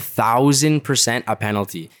 1000% a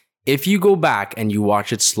penalty. If you go back and you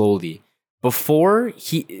watch it slowly, before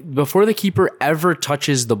the keeper ever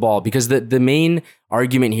touches the ball, because the main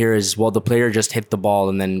argument here is, well, the player just hit the ball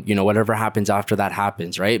and then whatever happens after that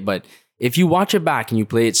happens, right? But if you watch it back and you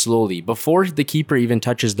play it slowly, before the keeper even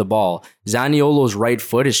touches the ball, Zaniolo's right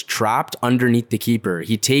foot is trapped underneath the keeper.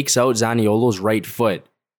 He takes out Zaniolo's right foot.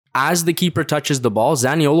 As the keeper touches the ball,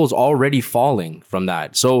 Zaniolo's already falling from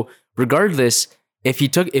that. So regardless, if he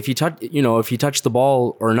touched the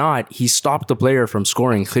ball or not, he stopped the player from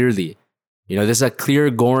scoring clearly. This is a clear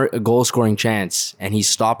goal scoring chance, and he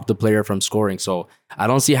stopped the player from scoring. So I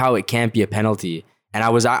don't see how it can't be a penalty. And I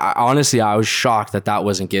was shocked that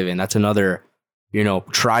wasn't given. That's another,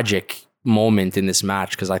 tragic moment in this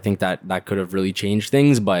match, because I think that could have really changed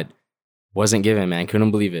things, but wasn't given, man.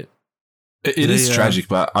 Couldn't believe it. It is tragic,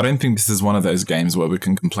 but I don't think this is one of those games where we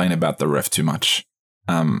can complain about the ref too much.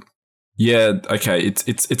 Okay,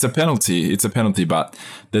 it's a penalty. It's a penalty, but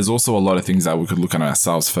there's also a lot of things that we could look at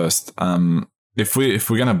ourselves first. If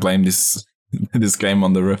we're gonna blame this game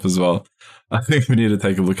on the ref as well, I think we need to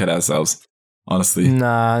take a look at ourselves. Honestly.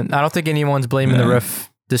 Nah, I don't think anyone's blaming the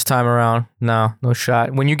ref this time around. No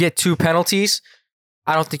shot. When you get two penalties,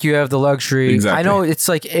 I don't think you have the luxury. Exactly. I know it's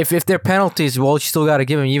like if they're penalties, well, you still got to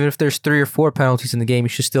give them. Even if there's 3 or 4 penalties in the game, you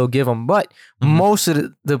should still give them. But most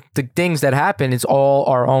of the things that happen, it's all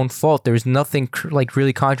our own fault. There's nothing like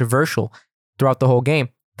really controversial throughout the whole game.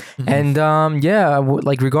 And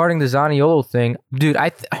like regarding the Zaniolo thing, dude,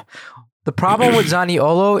 the problem with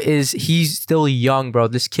Zaniolo is he's still young, bro.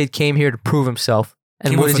 This kid came here to prove himself.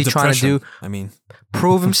 And what is he trying to do? I mean,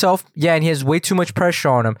 prove himself. Yeah, and he has way too much pressure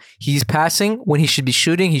on him. He's passing when he should be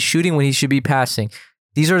shooting. He's shooting when he should be passing.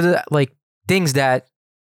 These are the like things that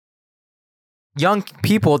young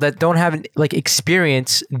people that don't have like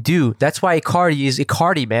experience do. That's why Icardi is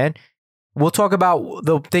Icardi, man. We'll talk about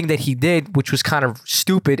the thing that he did, which was kind of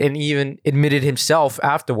stupid, and even admitted himself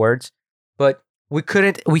afterwards. But we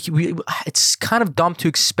couldn't. We it's kind of dumb to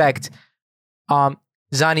expect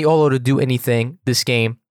Zaniolo to do anything this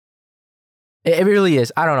game. It really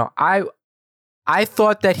is. I don't know. I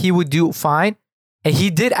thought that he would do fine, and he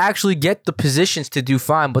did actually get the positions to do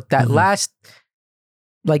fine, but that last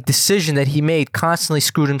like decision that he made constantly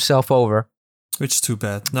screwed himself over. Which is too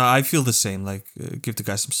bad. No, I feel the same. Like, give the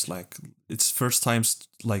guy some slack. It's first time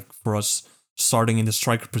like for us starting in the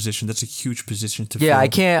striker position. That's a huge position to fill. Yeah, I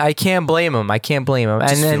can't blame him. And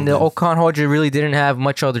then the Okan Hoxha really didn't have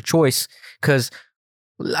much other choice because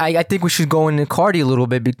I think we should go into Icardi a little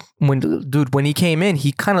bit. When he came in,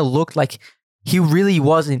 he kind of looked like he really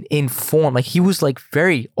wasn't in form. Like he was like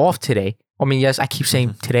very off today. I mean, yes, I keep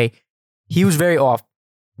saying today. He was very off.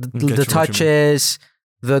 The touches,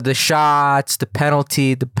 the shots, the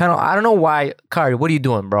penalty. I don't know why. Icardi, what are you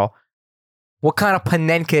doing, bro? What kind of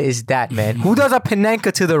Panenka is that, man? Who does a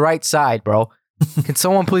Panenka to the right side, bro? Can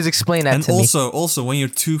someone please explain that to me? And also, when you're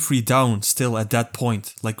 2-3 down still at that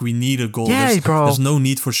point, like we need a goal. Yeah, bro. There's no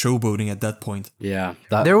need for showboating at that point. Yeah.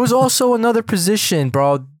 There was also another position,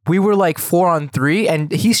 bro. We were like 4-on-3,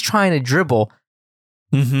 and he's trying to dribble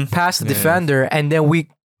past the defender, and then we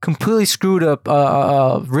completely screwed up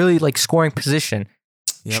really like scoring position.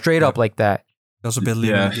 Straight up like that. That was a bit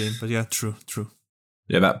late in the game, but yeah, true.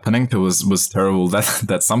 Yeah, that Panenka was terrible.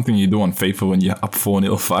 That's something you do on FIFA when you're up 4-0,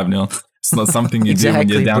 5-0. It's not something you do when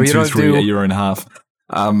you're down 2-3 at your own half.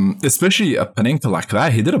 Especially a Panenka like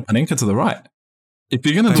that. He did a Panenka to the right. If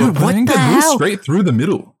you're going to do a Panenka, do straight through the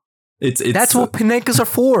middle. That's what Panenkas are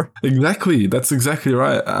for. Exactly. That's exactly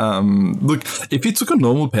right. Look, if he took a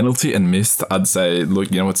normal penalty and missed, I'd say,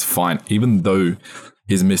 look, it's fine. Even though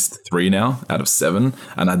he's missed 3 now out of 7,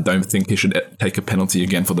 and I don't think he should take a penalty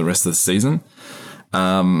again for the rest of the season.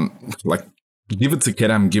 Like, give it to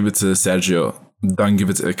Kerem, give it to Sergio. Don't give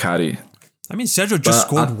it to Icardi. I mean, Sergio just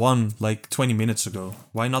scored one like 20 minutes ago.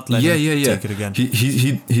 Why not let him take it again?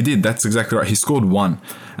 He did. That's exactly right. He scored 1.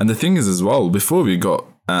 And the thing is as well, before we got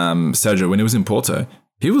Sergio, when he was in Porto,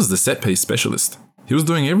 he was the set piece specialist. He was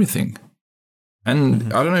doing everything.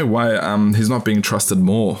 And I don't know why he's not being trusted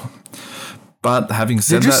more. But having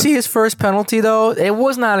said that... Did you see his first penalty, though? It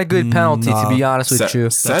was not a good penalty, to be honest with you.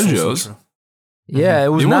 Sergio's? Yeah, it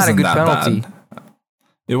was not a good penalty. Bad.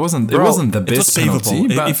 It wasn't the best penalty.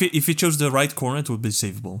 But if he chose the right corner, it would be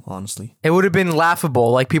savable, honestly. It would have been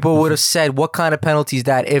laughable. Like, people would have said, what kind of penalty is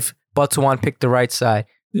that if Batuhan picked the right side?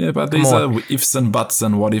 Yeah, but these are ifs and buts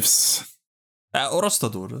and what ifs.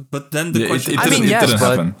 But then the question... It didn't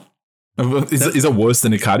happen. Is it worse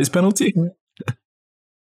than Icardi's penalty?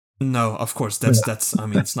 No, of course. That's. I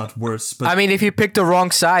mean, it's not worse. But I mean, if he picked the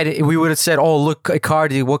wrong side, we would have said, "Oh, look,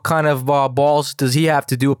 Icardi. What kind of balls does he have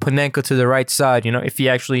to do a Panenka to the right side?" If he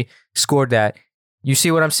actually scored that. You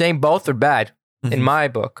see what I'm saying? Both are bad in my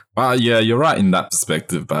book. Yeah, you're right in that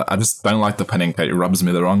perspective. But I just don't like the Panenka. It rubs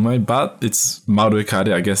me the wrong way. But it's Mauro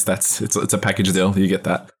Icardi. I guess it's a package deal. You get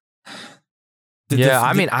that.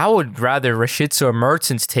 I mean, I would rather Rashica or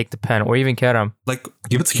Mertens take the pen, or even Kerem. Like,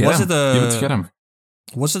 give it to Kerem. Give it to Kerem.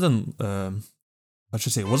 Was it an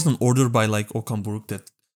order by like Okan Buruk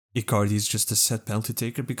that Icardi is just a set penalty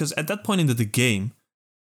taker? Because at that point into the game,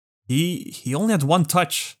 he only had 1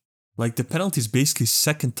 touch. Like, the penalty is basically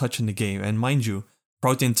second touch in the game. And mind you,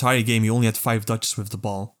 throughout the entire game, he only had 5 touches with the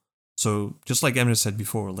ball. So just like Emre said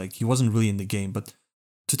before, like, he wasn't really in the game. But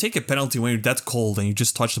to take a penalty when you're that cold and you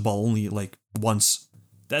just touch the ball only like once,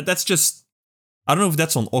 that's just... I don't know if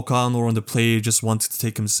that's on Okan or on the player just wanted to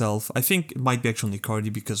take himself. I think it might be actually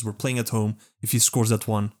Icardi because we're playing at home. If he scores that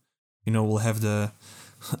one, we'll have the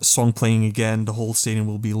song playing again. The whole stadium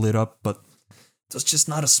will be lit up. But that's just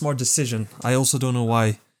not a smart decision. I also don't know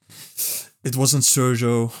why it wasn't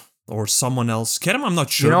Sergio or someone else. Kerem, I'm not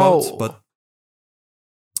sure about. But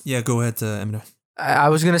yeah, go ahead, Emre. I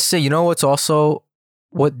was going to say, what's also...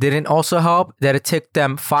 What didn't also help, that it took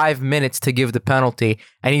them 5 minutes to give the penalty,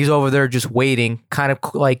 and he's over there just waiting, kind of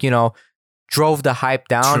like, drove the hype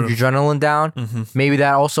down, True. adrenaline down. Mm-hmm. Maybe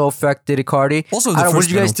that also affected Icardi. Also, I don't know, what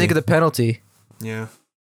did you guys think of the penalty? Yeah.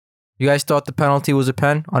 You guys thought the penalty was a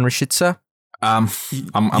pen on Rashica?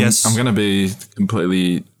 Yes. I'm gonna be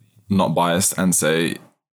completely not biased and say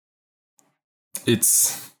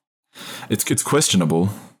it's questionable.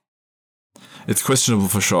 It's questionable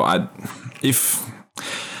for sure. If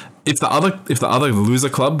the other loser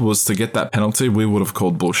club was to get that penalty, we would have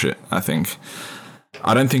called bullshit. I think.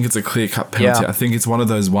 I don't think it's a clear cut penalty. Yeah. I think it's one of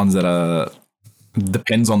those ones that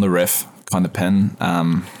depends on the ref kind of pen.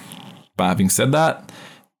 But having said that,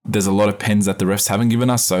 there's a lot of pens that the refs haven't given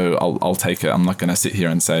us, so I'll take it. I'm not going to sit here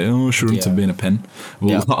and say, oh, shouldn't have been a pen.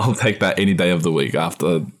 I'll take that any day of the week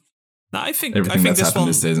after I think everything that's this happened one,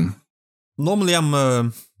 this season. Normally,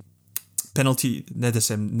 I'm penalty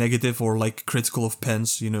negative or like critical of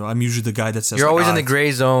pens. You know, I'm usually the guy that says You're always in the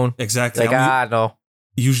gray zone. Exactly. No.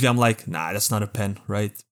 Usually, I'm like, nah, that's not a pen,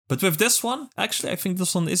 right? But with this one, actually, I think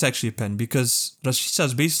this one is actually a pen because Rashica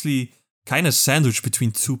is basically kind of sandwiched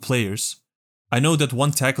between two players. I know that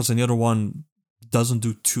one tackles and the other one doesn't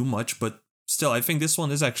do too much, but still, I think this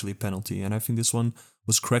one is actually a penalty, and I think this one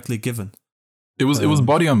was correctly given. It was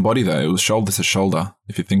body on body though. It was shoulder to shoulder.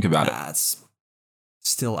 If you think about it, That's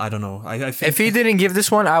still, I don't know. I think If he didn't give this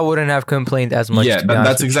one, I wouldn't have complained as much. yeah, to be honest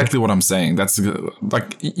that's with exactly what I'm saying. That's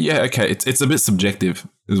like, yeah, okay. It's a bit subjective,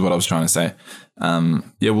 is what I was trying to say.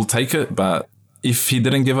 Yeah, we'll take it, but if he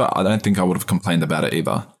didn't give it, I don't think I would have complained about it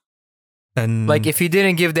either. and Like, if he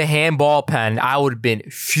didn't give the handball pen, I would have been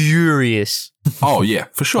furious. Oh yeah,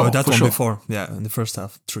 for sure. that for one sure. before, yeah, in the first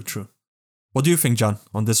half. True. What do you think, John,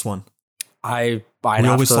 on this one? I'd We have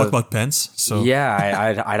always to, talk about pens, so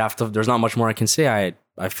yeah, I'd have to. There's not much more I can say.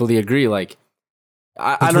 I fully agree. Like,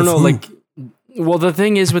 I But don't with know. who? Like, well, the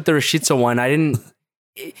thing is with the Rashica one, I didn't.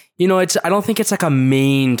 You know, I don't think it's like a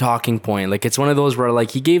main talking point. Like, it's one of those where like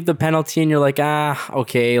he gave the penalty and you're like,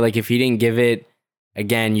 okay. Like, if he didn't give it,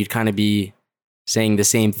 again, you'd kind of be saying the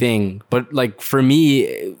same thing. But like for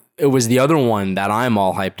me, it was the other one that I'm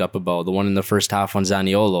all hyped up about. The one in the first half on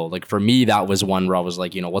Zaniolo. Like for me, that was one where I was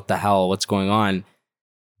like, you know, what the hell? What's going on?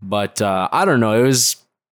 But I don't know. It was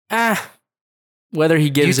whether he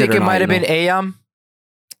Do you gives it think or it not. might have you know. been Ayam?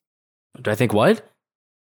 Do I think what?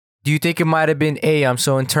 Do you think it might have been Ayam?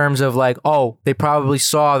 So in terms of like, oh, they probably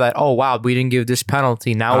saw that, oh, wow, we didn't give this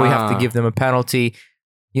penalty. Now we have to give them a penalty,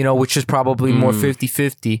 you know, which is probably more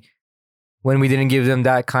 50-50 when we didn't give them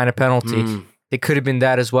that kind of penalty. It could have been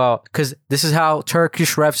that as well. Because this is how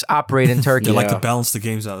Turkish refs operate in Turkey. they like to balance the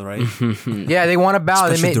games out, right? Yeah, they want to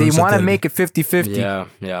balance. Especially They during want to Saturday. make it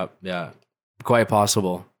 50-50. Yeah. Quite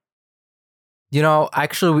possible. You know,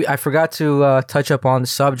 actually, I forgot to touch up on the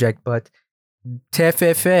subject, but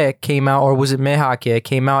TFF came out, or was it Mehake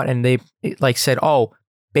came out, and they like said, oh,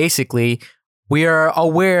 basically, we are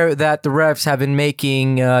aware that the refs have been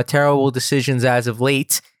making terrible decisions as of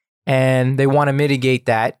late, and they want to mitigate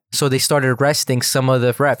that. So they started arresting some of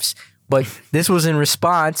the refs. But this was in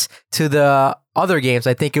response to the other games.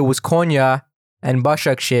 I think it was Konya and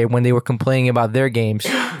Başakşehir when they were complaining about their games,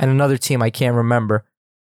 and another team I can't remember.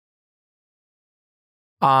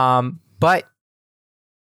 But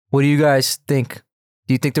what do you guys think?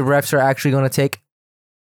 Do you think the refs are actually going to take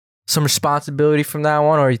some responsibility from that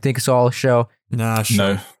one, or you think it's all a show? Nah, sure.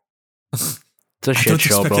 No. It's a I shit don't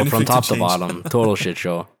show, expect bro. From anything to top to change. bottom. Total shit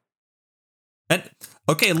show. And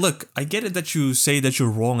okay, look, I get it that you say that you're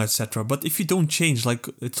wrong, etc. But if you don't change, like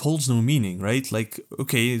it holds no meaning, right? Like,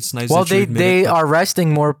 okay, it's nice. Well, that you admit they it, but are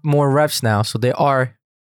arresting more refs now, so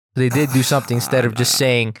they did do something instead of just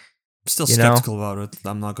saying, I'm still you know? skeptical about it.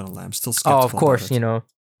 I'm not gonna lie. I'm still skeptical. oh, of course, about it. you know.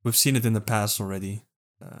 We've seen it in the past already.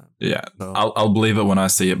 Yeah, So- I'll believe it when I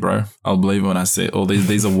see it, bro. I'll believe it when I see it. All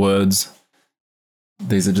these are words.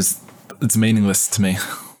 These are just, it's meaningless to me.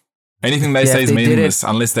 Anything they Yeah, say if is they did meaningless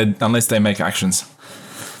unless they make actions.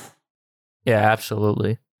 Yeah,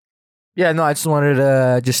 absolutely. Yeah, no, I just wanted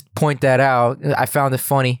to just point that out. I found it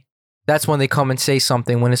funny. That's when they come and say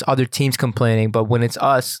something when it's other teams complaining, but when it's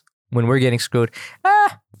us, when we're getting screwed,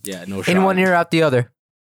 Yeah, no shot. in one ear out the other.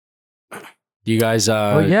 Do you guys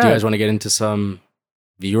yeah. do you guys want to get into some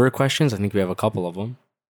viewer questions? I think we have a couple of them.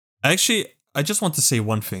 Actually, I just want to say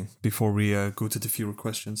one thing before we go to the viewer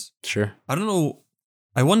questions. Sure. I don't know.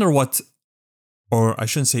 I wonder what, or I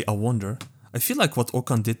shouldn't say I wonder. I feel like what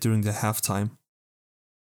Okan did during the halftime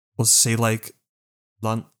was say like,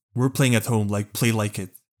 "Lan, we're playing at home, like play like it."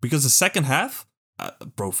 Because the second half,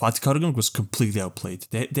 bro, Fatih Karagümrük was completely outplayed.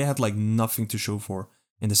 They had like nothing to show for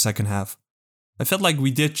in the second half. I felt like we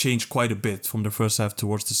did change quite a bit from the first half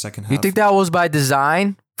towards the second half. You think that was by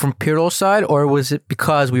design from Pirlo's side, or was it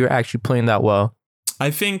because we were actually playing that well? I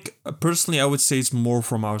think personally, I would say it's more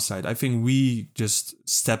from our side. I think we just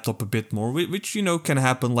stepped up a bit more, which can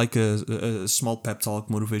happen, like a small pep talk,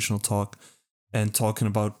 motivational talk, and talking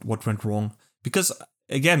about what went wrong. Because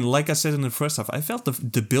again, like I said in the first half, I felt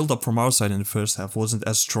the build up from our side in the first half wasn't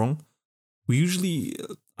as strong. We usually,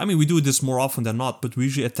 we do this more often than not, but we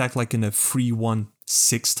usually attack like in a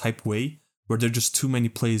 3-1-6 type way, where there are just too many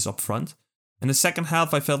plays up front. In the second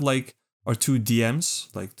half, I felt like our two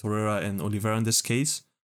DMs, like Torreira and Oliveira in this case,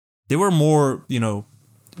 they were more,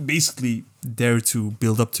 basically there to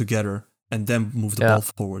build up together and then move the ball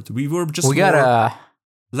forward. We were just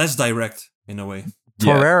less direct in a way.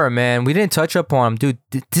 Torreira, man, we didn't touch up on him. Dude,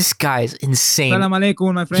 this guy is insane. Salam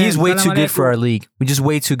alaikum, my friend. He's way too good for our league. We're just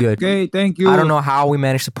way too good. Okay, thank you. I don't know how we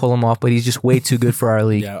managed to pull him off, but he's just way too good for our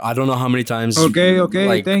league. Yeah, I don't know how many times.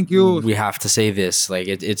 Okay, thank you. We have to say this. Like,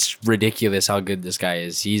 it's ridiculous how good this guy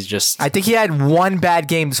is. He's just. I think he had one bad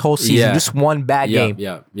game this whole season. Yeah. Just one bad game.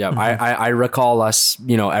 Yeah. I recall us,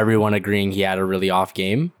 everyone agreeing he had a really off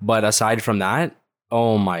game. But aside from that,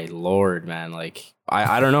 oh my lord, man! Like,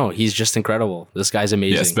 I don't know. He's just incredible. This guy's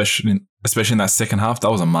amazing. Yeah, especially in that second half, that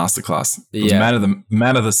was a masterclass. It was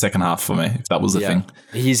man of the second half for me, if that was the thing.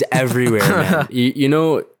 He's everywhere,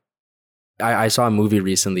 man. I saw a movie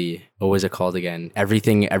recently. What was it called again?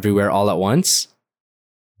 Everything, Everywhere, All at Once.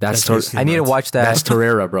 I need to watch that. That's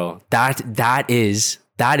Torreira, bro. That is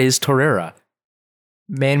Torreira.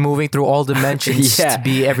 Man moving through all dimensions to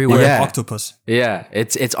be everywhere. Yeah. Octopus. Yeah,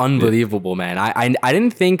 it's unbelievable, man. I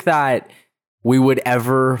didn't think that we would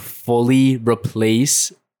ever fully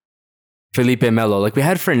replace Felipe Melo. Like, we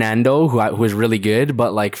had Fernando, who was really good,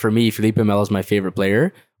 but like for me, Felipe Melo is my favorite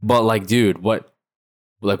player. But like, dude, what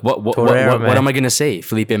am I gonna say?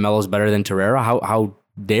 Felipe Melo is better than Torreira? How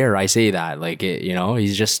dare I say that? Like,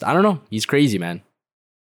 he's just, I don't know. He's crazy, man.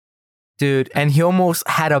 Dude, and he almost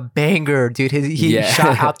had a banger, dude. He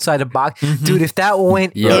shot outside the box. Dude, if that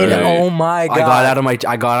went in, oh my God.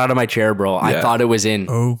 I got out of my chair, bro. Yeah. I thought it was in.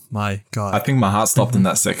 Oh my God. I think my heart stopped in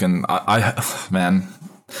that second. Man.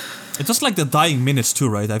 It was like the dying minutes too,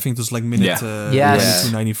 right? I think it was like minute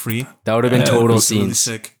 92-93. That would have been total scenes. Really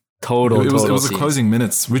sick. Total It was scenes. the closing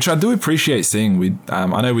minutes, which I do appreciate seeing.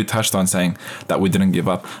 I know we touched on saying that we didn't give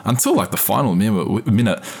up until like the final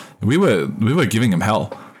minute. We were giving him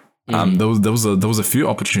hell. There was a few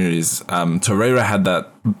opportunities. Torreira had that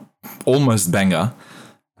almost banger.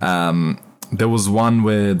 There was one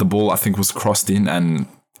where the ball, I think, was crossed in and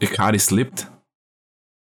Icardi slipped.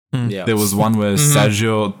 Yeah. There was one where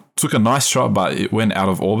Sergio took a nice shot, but it went out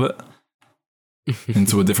of orbit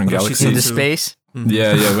into a different galaxy. Into space?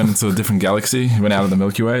 Yeah, went into a different galaxy. Went out of the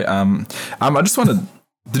Milky Way. I just wanted.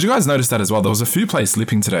 Did you guys notice that as well? There was a few plays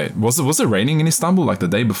slipping today. Was it raining in Istanbul like the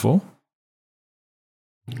day before?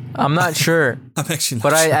 I'm not sure. I'm actually not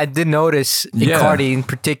but sure. I did notice Icardi in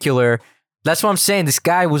particular. That's what I'm saying. This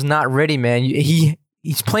guy was not ready, man.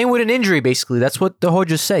 He's playing with an injury, basically. That's what the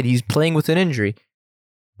Hoja said. He's playing with an injury.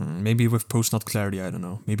 Maybe with post-nut clarity, I don't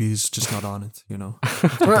know. Maybe he's just not on it,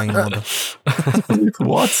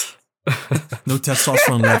 What? No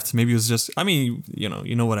testosterone left. Maybe it was just, you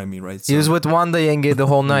know what I mean, right? So, He was with Wanda Yenge the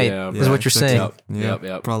whole night, is what you're saying.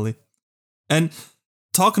 Yep, probably. And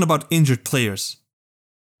talking about injured players,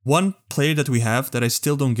 one player that we have that I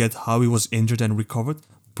still don't get how he was injured and recovered,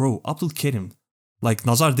 bro, Abdul Kerim. Like,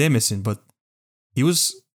 Nazar demesin, but he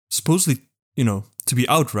was supposedly, to be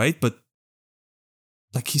out, right? But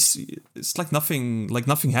like it's like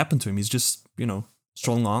nothing happened to him. He's just,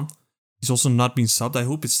 strolling on. He's also not being subbed. I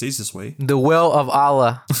hope it stays this way. The will of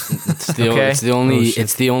Allah. It's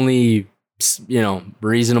the only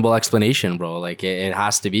reasonable explanation, bro. Like, it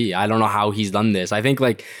has to be. I don't know how he's done this. I think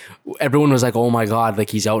like everyone was like, oh my God, like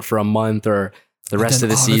he's out for a month or the rest of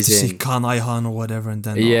the season. See Khan Ayhan or whatever, and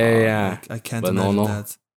then I can't imagine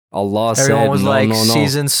that. Allah said, everyone was like, no.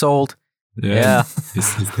 season sold. Yeah.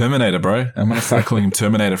 He's Terminator, bro. I'm gonna start calling him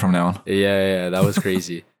Terminator from now on. Yeah, that was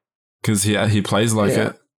crazy. Because he plays like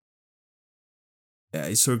it. Yeah,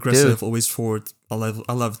 he's so aggressive, always forward. I love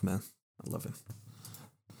it, man. I love it.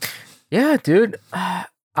 Yeah, dude. I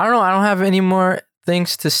don't know. I don't have any more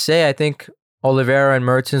things to say. I think Oliveira and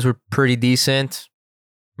Mertens were pretty decent.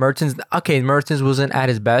 Mertens wasn't at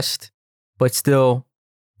his best, but still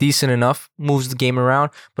decent enough. Moves the game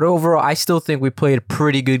around. But overall, I still think we played a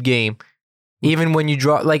pretty good game. Even when you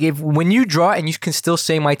draw, when you draw and you can still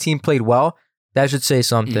say my team played well, that should say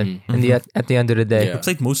something at the end of the day. They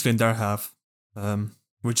played mostly in their half,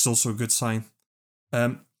 which is also a good sign.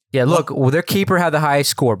 Look, their keeper had the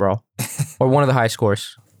highest score, bro. Or one of the highest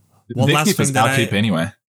scores. One last thing that keep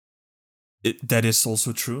anyway. That is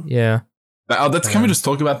also true. Yeah. Can we just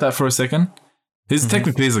talk about that for a second?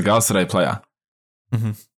 Technically he's a Galatasaray player.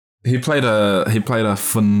 He played a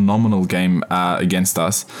phenomenal game against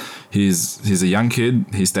us. He's a young kid.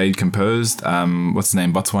 He stayed composed. What's his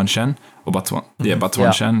name? Batuan Shen or Batuan? Yeah,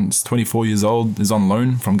 Batuan Shen. He's 24 years old. He's on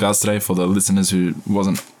loan from Galatasaray for the listeners who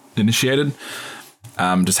wasn't initiated.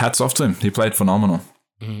 Just hats off to him. He played phenomenal.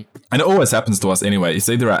 And it always happens to us anyway. It's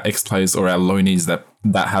either our ex-players or our loanees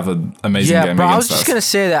that have an amazing game against us. I was just going to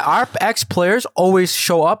say that our ex-players always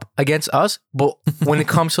show up against us, but when it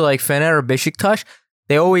comes to like Fener or Beşiktaş,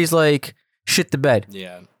 they always like shit the bed.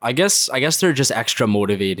 Yeah. I guess they're just extra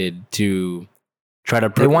motivated to try to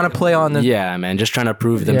They want to play on the... Yeah, man. Just trying to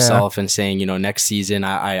prove themselves and saying, next season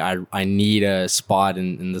I need a spot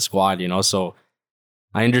in the squad, So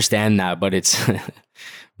I understand that, but it's...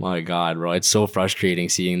 My God, bro. It's so frustrating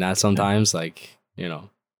seeing that sometimes. Bro,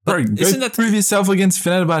 isn't that prove yourself against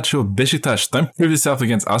Fenerbahce or Beşiktaş? Don't prove yourself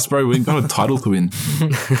against us, bro. We've got a title to win.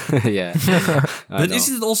 Yeah. But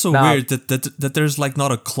isn't it also weird that there's like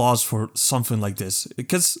not a clause for something like this?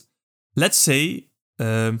 Because let's say...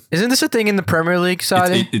 Isn't this a thing in the Premier League,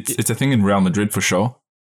 Salih? It's a thing in Real Madrid for sure.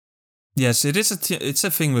 Yes, it is. It's a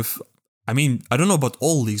thing with... I mean, I don't know about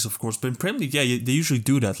all leagues, of course, but in Premier League, they usually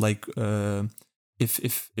do that. Like...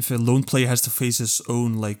 If a lone player has to face his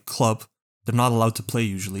own like club, they're not allowed to play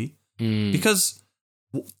usually because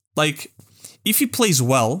like if he plays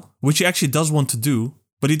well, which he actually does want to do,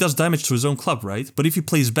 but he does damage to his own club, right? But if he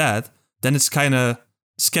plays bad, then it's kind of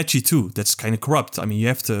sketchy too. That's kind of corrupt. I mean, you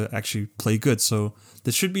have to actually play good. So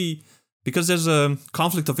there should be, because there's a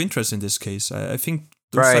conflict of interest in this case. I think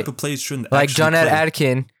those type of players shouldn't like Caner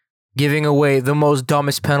Erkin giving away the most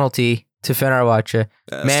dumbest penalty to Fenerbahce.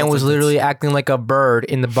 Man was literally acting like a bird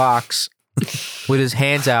in the box with his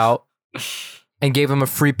hands out and gave him a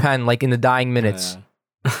free pen like in the dying minutes.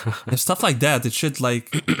 And stuff like that, it should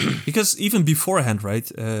like... because even beforehand, right?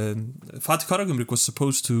 Fatih Karagümrük was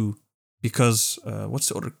supposed to... Because, what's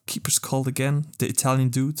the other keeper's called again? The Italian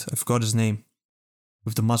dude? I forgot his name.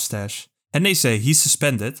 With the mustache. And they say he's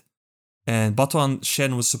suspended. And Batuan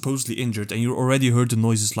Shen was supposedly injured. And you already heard the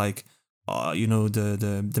noises like...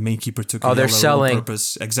 the main keeper took a they're selling on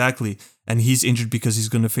purpose. Exactly. And he's injured because he's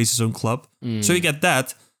going to face his own club. So you get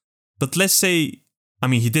that. But let's say, I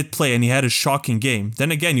mean, he did play and he had a shocking game.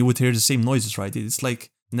 Then again, you would hear the same noises, right? It's like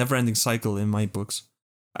never-ending cycle in my books.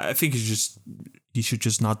 I think he should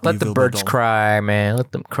just not be Let the birds cry, man.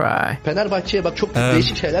 Let them cry. Fenerbahçe'ye bak çok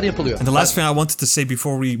değişik şeyler yapılıyor. And the last thing I wanted to say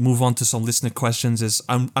before we move on to some listener questions is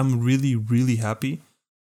I'm really, really happy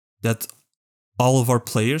that all of our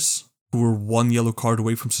players who were one yellow card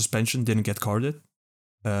away from suspension didn't get carded.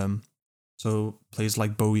 So players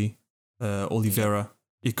like Boey, Oliveira,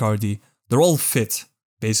 Icardi, they're all fit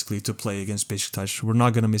basically to play against Beşiktaş. We're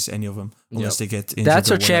not going to miss any of them unless they get injured.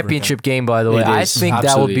 That's our championship game, by the way. I think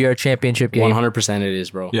that will be our championship game. 100% it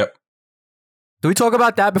is, bro. Yep. Do we talk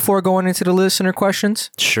about that before going into the listener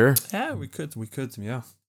questions? Sure. Yeah, we could, yeah.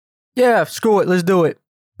 Yeah, screw it. Let's do it.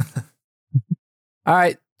 All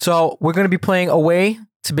right. So we're going to be playing away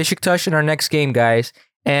to Beşiktaş in our next game, guys.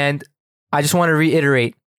 And I just want to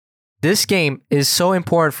reiterate, this game is so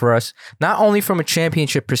important for us, not only from a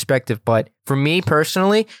championship perspective, but for me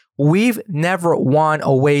personally, we've never won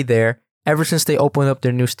away there ever since they opened up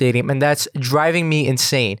their new stadium. And that's driving me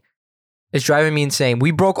insane. It's driving me insane. We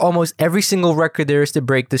broke almost every single record there is to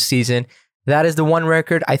break this season. That is the one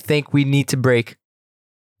record I think we need to break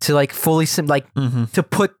to like fully to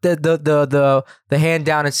put the hand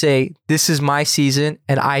down and say, this is my season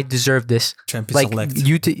and I deserve this. Champions elect.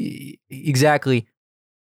 Exactly.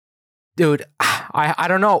 Dude, I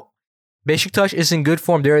don't know. Beşiktaş is in good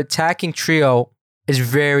form. Their attacking trio is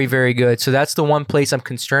very, very good. So that's the one place I'm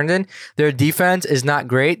concerned in. Their defense is not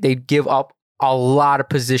great. They give up a lot of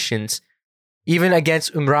positions. Even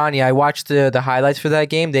against Ümraniye, I watched the highlights for that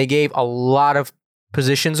game. They gave a lot of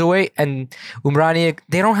positions away, and Ümraniye,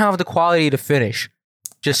 they don't have the quality to finish.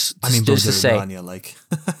 Just to say.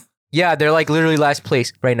 Yeah, they're like literally last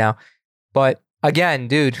place right now. But again,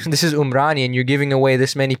 dude, this is Ümraniye, and you're giving away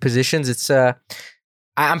this many positions. It's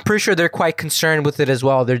I'm pretty sure they're quite concerned with it as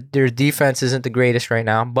well. Their defense isn't the greatest right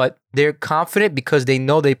now, but they're confident because they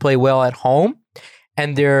know they play well at home,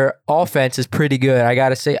 and their offense is pretty good. I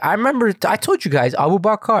gotta say, I remember I told you guys, Abu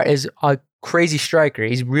Bakar is a crazy striker.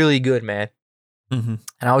 He's really good, man. Mm-hmm.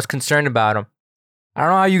 And I was concerned about him. I don't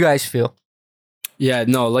know how you guys feel. Yeah,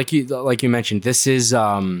 no, like you mentioned, this is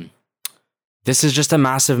just a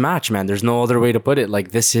massive match, man. There's no other way to put it.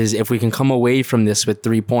 Like, this is, if we can come away from this with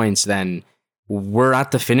 3 points, then we're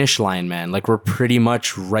at the finish line, man. Like, we're pretty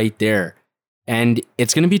much right there. And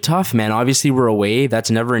it's going to be tough, man. Obviously, we're away.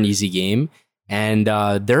 That's never an easy game. And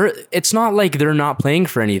it's not like they're not playing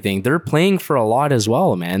for anything. They're playing for a lot as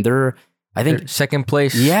well, man. I think second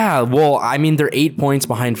place. Yeah, well, I mean, they're 8 points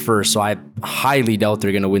behind first, so I highly doubt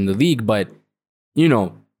they're going to win the league. But,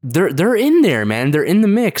 they're in there, man. They're in the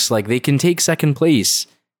mix. Like, they can take second place,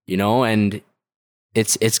 and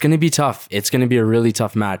it's going to be tough. It's going to be a really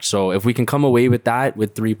tough match. So if we can come away with that,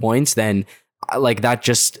 with 3 points, then, like, that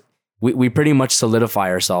just, we pretty much solidify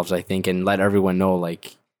ourselves, I think, and let everyone know,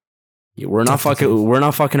 like, we're not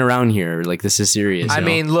fucking around here. Like, this is serious. I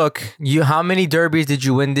mean, look, how many derbies did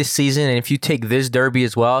you win this season? And if you take this derby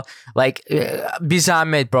as well, like,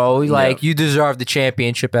 Bizamet, bro, like, you deserve the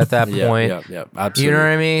championship at that point. Yeah, absolutely. You know what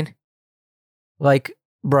I mean? Like,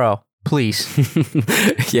 bro, please.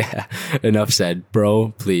 Yeah, enough said,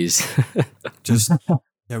 bro, please.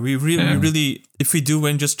 We really, if we do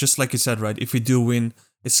win, just like you said, right? If we do win,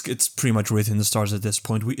 it's pretty much written in the stars at this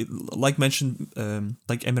point. Like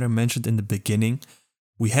Emre mentioned in the beginning,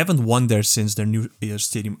 we haven't won there since their new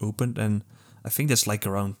stadium opened, and I think that's like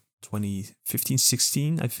around 2015,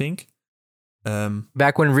 16, I think.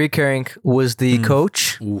 Back when Riekerink was the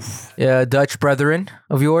coach, Dutch brethren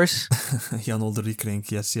of yours. Jan Older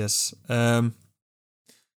Riekerink, yes.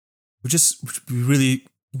 We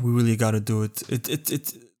really got to do it.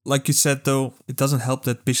 It like you said, though, it doesn't help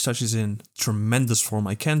that Beşiktaş is in tremendous form.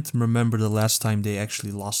 I can't remember the last time they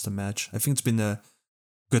actually lost a match. I think it's been a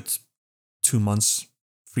good 2 months,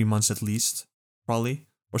 3 months at least, probably.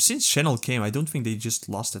 Or since Channel came, I don't think they just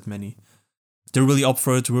lost that many. They're really up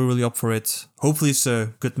for it. We're really up for it. Hopefully it's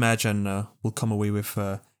a good match and we'll come away with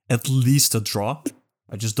at least a draw.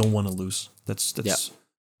 I just don't want to lose.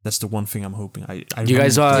 That's the one thing I'm hoping. Do you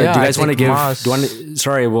guys want to give?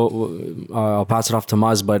 Sorry, I'll pass it off to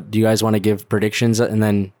Maz. But do you guys want to give predictions and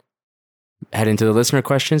then head into the listener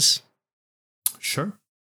questions? Sure.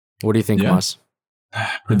 What do you think, Maz?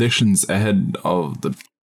 Predictions ahead of the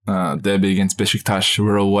derby against Beşiktaş.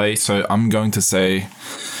 We're away, so I'm going to say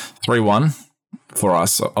 3-1 for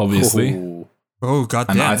us, obviously. Oh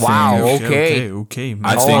goddamn! Wow. Okay.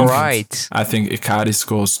 All right. I think Icardi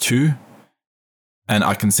scores 2. And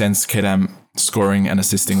I can sense Kerem scoring and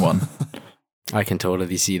assisting 1. I can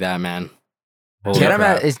totally see that, man.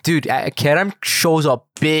 Kerem shows up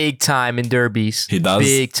big time in derbies. He does.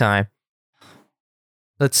 Big time.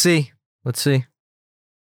 Let's see.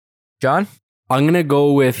 John? I'm gonna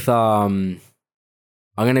go with a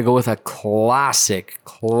classic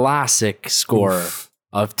score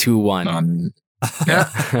of 2-1.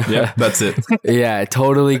 Yeah, that's it. Yeah,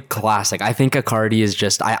 totally classic. I think Icardi is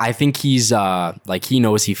just. I think he's like he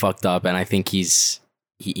knows he fucked up, and I think he's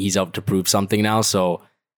up to prove something now. So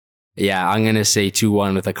yeah, I'm gonna say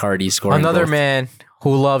 2-1 with Icardi scoring. Another man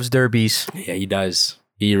who loves derbies. Yeah, he does.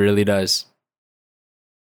 He really does.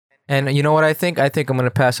 And you know what I think? I think I'm going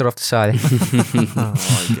to pass it off to Salih.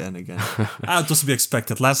 Again. It was to be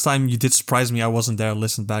expected. Last time you did surprise me. I wasn't there.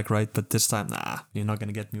 Listened back, right? But this time, you're not going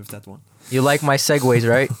to get me with that one. You like my segues,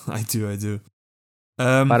 right? I do.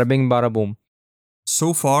 Bada bing, bada boom.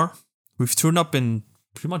 So far, we've turned up in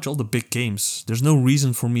pretty much all the big games. There's no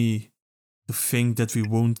reason for me to think that we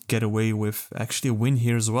won't get away with actually a win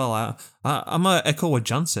here as well. I'm going to echo what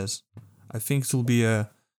John says. I think it will be a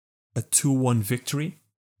 2-1 victory.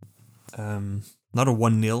 Not a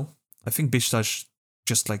 1-0. I think Beşiktaş,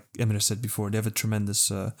 just like Emre said before, they have a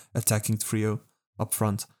tremendous attacking trio up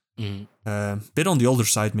front. Bit on the older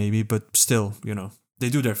side maybe, but still, they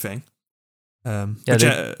do their thing.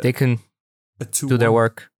 They can do their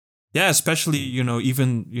work. Yeah, especially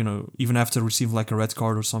even after receiving like a red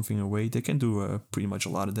card or something away, they can do pretty much a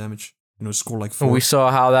lot of damage. Score like 4. We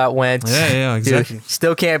saw how that went. Yeah, exactly. Dude,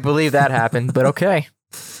 still can't believe that happened, but okay.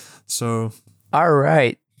 So, all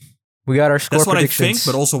right. We got our score that's predictions. What I think,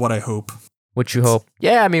 but also what I hope. What you hope?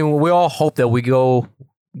 Yeah, I mean, we all hope that we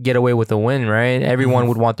get away with a win, right? Everyone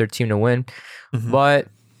would want their team to win. But,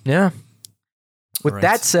 yeah. With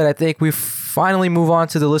that said, I think we finally move on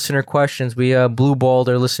to the listener questions. We blue-balled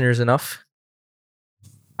our listeners enough.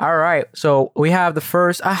 All right. So we have the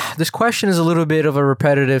first. This question is a little bit of a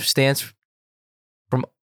repetitive stance from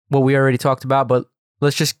what we already talked about, but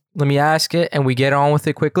let me ask it and we get on with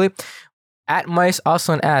it quickly. At Mice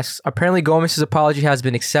Aslan asks, apparently Gomis' apology has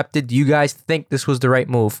been accepted. Do you guys think this was the right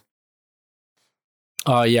move?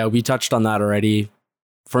 Yeah, we touched on that already.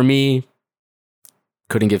 For me,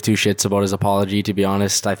 couldn't give 2 shits about his apology, to be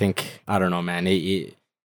honest. I don't know, man. He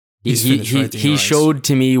showed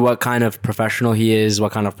to me what kind of professional he is,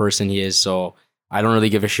 what kind of person he is. So I don't really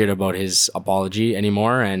give a shit about his apology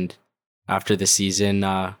anymore. And after this season,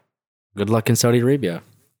 good luck in Saudi Arabia.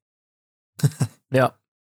 Yep.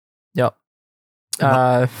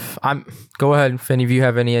 Go ahead if any of you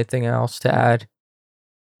have anything else to add.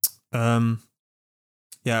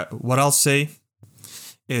 Yeah, what I'll say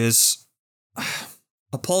is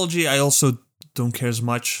apology, I also don't care as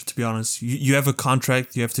much, to be honest. You have a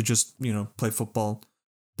contract. You have to just, play football.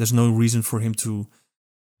 There's no reason for him to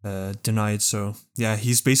deny it. So, yeah,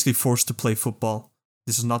 he's basically forced to play football.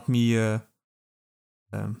 This is not me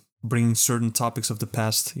bringing certain topics of the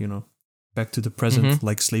past, back to the present,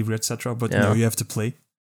 like slavery, etc. But no, you have to play.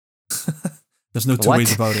 There's no two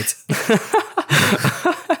ways about it.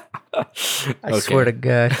 I swear to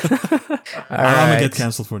God. I'm going to get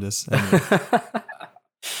canceled for this. Anyway.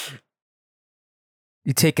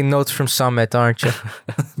 You're taking notes from Summit, aren't you?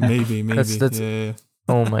 Maybe. That's, yeah.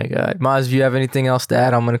 Oh my God. Maz, do you have anything else to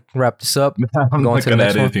add? I'm going to wrap this up. I'm not going to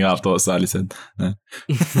add anything after what Salih said. No.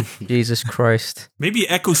 Jesus Christ. Maybe he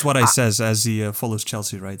echoes what I says as he follows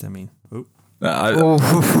Chelsea, right? I mean, what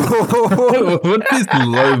these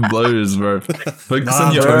low blows, bro? Focus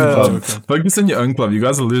on your own club. Focus on your own club. You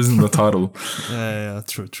guys are losing the title. Yeah,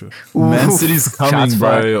 true. Man City's coming,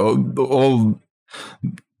 bro.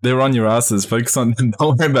 They're on your asses. Focus on.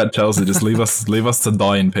 Don't worry about Chelsea. Just leave us to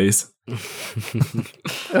die in peace.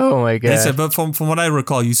 Oh my God. Listen, but from what I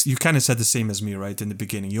recall, you kind of said the same as me, right? In the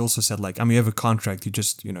beginning, you also said you have a contract. You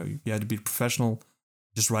just, you had to be professional.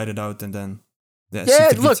 Just write it out and then.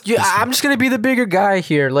 Yeah, look, I'm just gonna be the bigger guy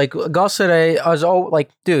here. Like Gus said, I was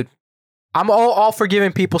dude, I'm all for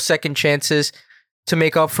giving people second chances to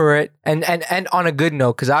make up for it, and on a good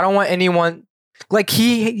note, because I don't want anyone.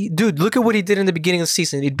 Dude, look at what he did in the beginning of the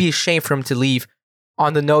season. It'd be a shame for him to leave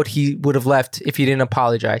on the note he would have left if he didn't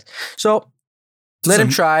apologize. So let him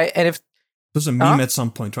try. And if it was a meme at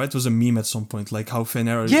some point, right? It was a meme at some point, like how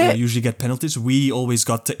Fener usually get penalties. We always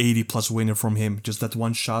got the 80+ winner from him. Just that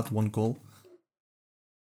one shot, one goal.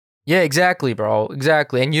 Yeah, exactly, bro.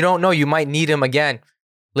 Exactly. And you don't know, you might need him again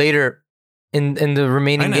later in the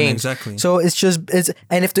remaining games. Exactly. So if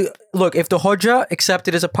the Hoja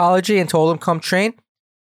accepted his apology and told him come train,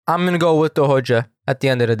 I'm gonna go with the Hoja at the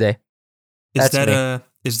end of the day. Is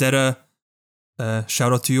that a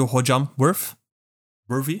shout out to you, Hojam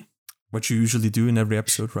Worthy? What you usually do in every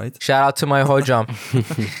episode, right? Shout out to my Hojam.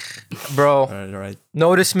 Bro. All right.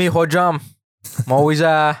 Notice me, Hojam. I'm always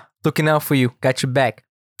looking out for you. Got your back.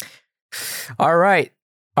 All right.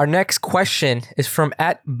 Our next question is from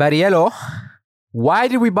 @Bariello. Why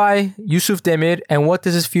did we buy Yusuf Demir and what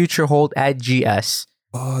does his future hold at GS?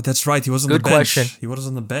 Oh, that's right. He was on the bench. Good question. He was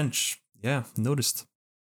on the bench. Yeah, noticed.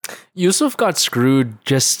 Yusuf got screwed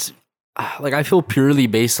just I feel purely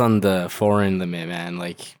based on the foreign limit, man.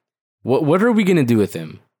 Like what are we going to do with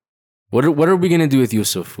him? What are we going to do with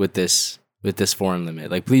Yusuf with this foreign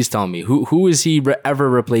limit? Like please tell me who is he ever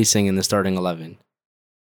replacing in the starting 11?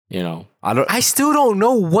 I still don't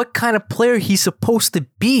know what kind of player he's supposed to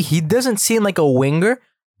be. He doesn't seem like a winger,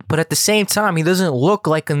 but at the same time, he doesn't look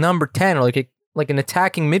like a number 10 or like an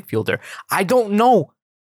attacking midfielder. I don't know.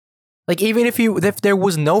 Like even if there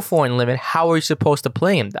was no foreign limit, how are you supposed to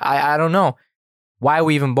play him? I don't know why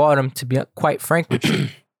we even bought him, to be quite frank with you.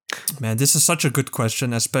 Man, this is such a good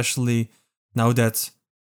question, especially now that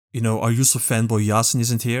our Yusuf fanboy Yasin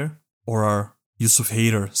isn't here, or our Yusuf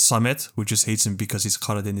hater Samet, who just hates him because he's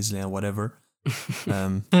Karadeniz and whatever.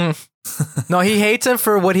 No, he hates him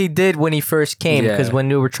for what he did when he first came, because when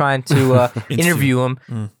we were trying to interview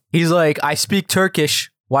him, he's like, I speak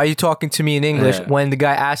Turkish. Why are you talking to me in English? Yeah. When the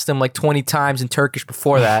guy asked him like 20 times in Turkish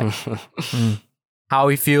before that, how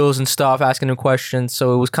he feels and stuff, asking him questions.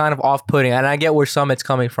 So it was kind of off-putting. And I get where Samet's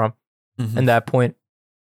coming from in that point.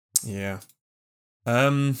 Yeah.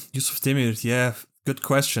 Yusuf Demir, yeah. Good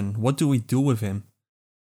question. What do we do with him?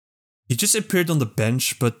 He just appeared on the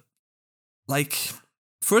bench, but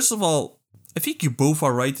first of all, I think you both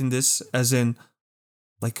are right in this, as in,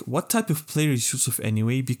 what type of player is Yusuf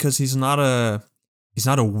anyway? Because he's not a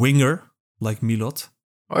winger like Milot.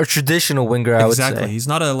 Or a traditional winger, I would say. Exactly. He's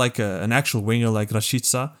not an actual winger like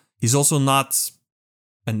Rashica. He's also not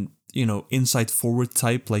an inside forward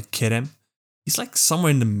type like Kerem. He's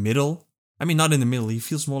somewhere in the middle. I mean, not in the middle. He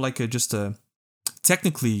feels more like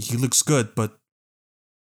technically, he looks good, but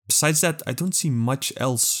besides that, I don't see much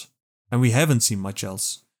else. And we haven't seen much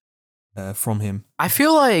else from him. I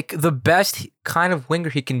feel like the best kind of winger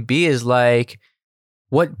he can be is like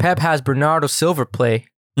what Pep has Bernardo Silva play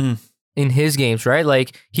in his games,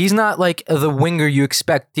 right? He's not like the winger you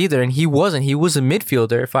expect either, and he wasn't. He was a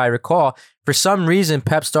midfielder, if I recall. For some reason,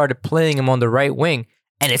 Pep started playing him on the right wing,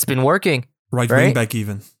 and it's been working. Right wing back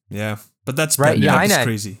even. Yeah. But that's Pep. Right. Pep is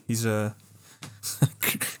crazy. He's a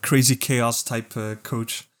crazy chaos type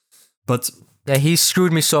coach. But yeah, he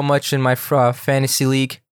screwed me so much in my fantasy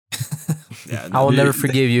league. Yeah, I will never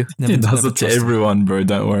forgive you. He does it to everyone, bro.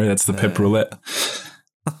 Don't worry. That's the Pep roulette.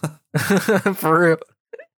 For real.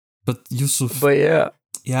 But Yusuf. But yeah.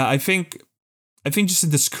 Yeah, I think I think just in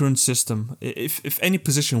this current system, if any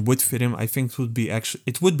position would fit him, I think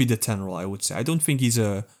it would be the 10 role, I would say. I don't think he's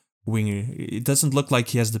a winger. It doesn't look like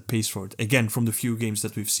he has the pace for it. Again, from the few games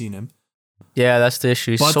that we've seen him. Yeah, that's the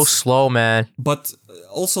issue. He's so slow, man. But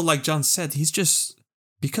also, like John said, he's just,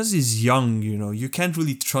 because he's young, you can't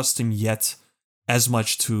really trust him yet as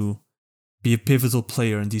much to be a pivotal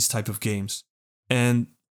player in these type of games. And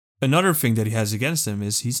another thing that he has against him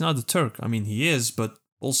is he's not a Turk. I mean, he is, but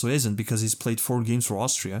also isn't, because he's played 4 games for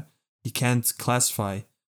Austria. He can't classify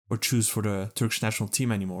or choose for the Turkish national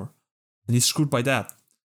team anymore. And he's screwed by that.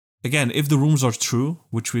 Again, if the rumors are true,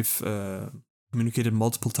 which we've communicated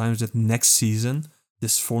multiple times, that next season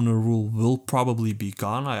this foreigner rule will probably be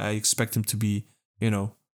gone. I expect him to be, a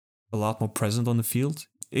lot more present on the field.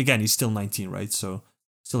 Again, he's still 19, right? So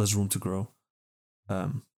still has room to grow.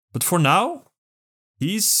 But for now,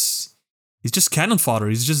 he's just cannon fodder.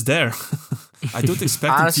 He's just there. I don't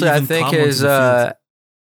expect honestly, him to even come onto the field.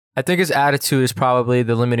 I think his attitude is probably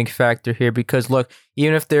the limiting factor here, because look,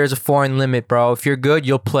 even if there's a foreign limit, bro, if you're good,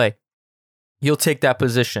 you'll play. You'll take that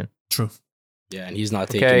position. True. Yeah, and he's not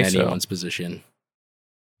taking anyone's position.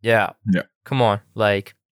 Yeah. Come on,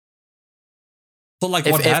 like. So like,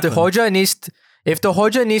 if what happened? If the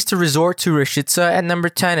Hoja needs to resort to Rashica at number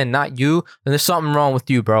 10 and not you, then there's something wrong with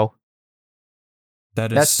you, bro.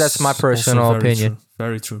 That's my personal opinion. True.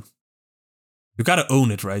 Very true. You gotta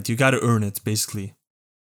own it, right? You gotta earn it, basically.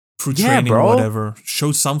 Through training or whatever.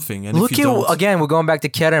 Show something. And look if you don't, again, we're going back to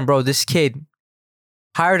Kerem, bro. This kid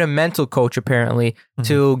hired a mental coach, apparently,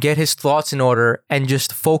 to get his thoughts in order and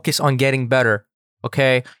just focus on getting better.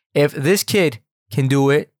 Okay? If this kid can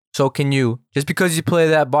do it, so can you. Just because you play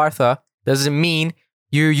that Bartha doesn't mean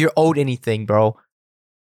you're owed anything, bro.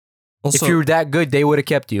 Also, if you were that good, they would have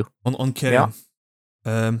kept you. On Kerem.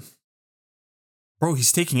 Yeah. Bro,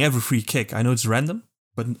 he's taking every free kick. I know it's random,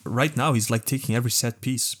 but right now he's like taking every set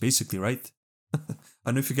piece, basically, right? I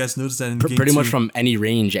don't know if you guys noticed that in game pretty 2. much from any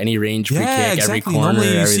range free kick, exactly. every corner. Normally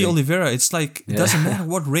you everything. see Oliveira, it's like, it doesn't matter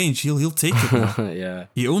what range, he'll take it now. Yeah.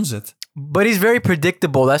 He owns it. But he's very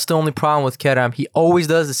predictable. That's the only problem with Kerem. He always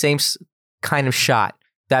does the same kind of shot.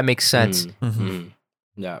 That makes sense.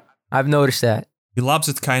 Yeah. I've noticed that. He lobs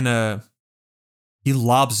it,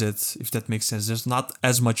 if that makes sense. There's not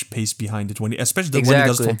as much pace behind it, especially when he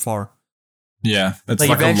does it from far. Yeah, it's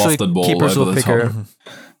like a lofted ball keepers over will the pick top.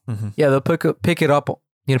 Yeah, they'll pick it up,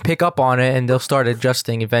 pick up on it, and they'll start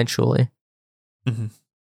adjusting eventually. True.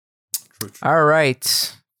 All right.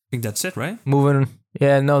 I think that's it, right? Moving.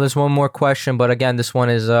 Yeah, no, there's one more question, but again, this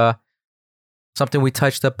one is something we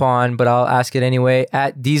touched upon, but I'll ask it anyway.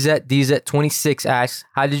 At DZ26 asks,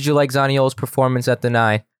 how did you like Zaniolo's performance at the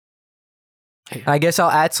 9? I guess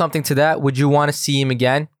I'll add something to that. Would you want to see him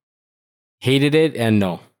again? Hated it and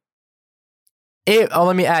no.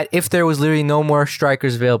 Let me add, if there was literally no more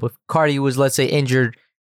strikers available, if Cardi was, let's say, injured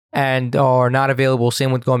or not available,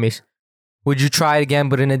 same with Gomis, would you try it again,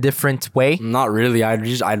 but in a different way? Not really.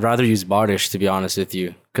 I'd rather use Barış, to be honest with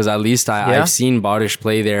you, because at least I've seen Barış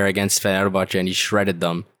play there against Fenerbahce and he shredded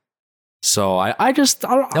them. So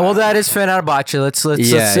well, that is Fenerbahce. Let's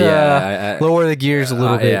lower the gears a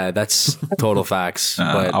little bit. Yeah, that's total facts.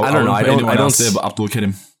 But I don't know. I don't say but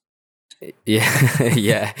Abdülkerim.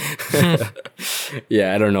 Yeah.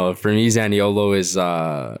 Yeah, I don't know. For me, Zaniolo is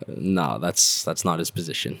no, that's not his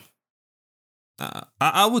position.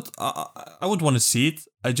 I would want to see it.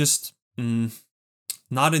 I just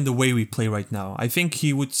not in the way we play right now. I think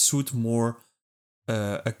he would suit more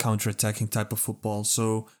a counter-attacking type of football.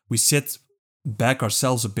 So we sit back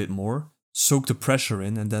ourselves a bit more, soak the pressure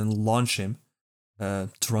in, and then launch him to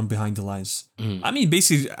run behind the lines. I mean,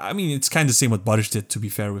 basically, it's kind of the same what Barış did, to be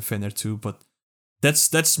fair, with Fener too. But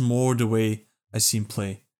that's more the way I see him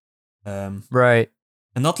play. Right.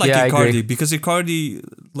 And not like Icardi, because Icardi,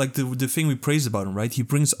 like the thing we praise about him, right? He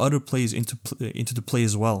brings other players into the play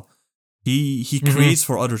as well. He creates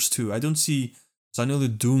for others too. I don't see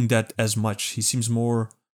Zaniolo doing that as much. He seems more,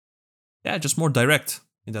 just more direct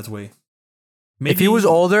in that way. If he was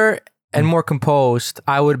older and more composed,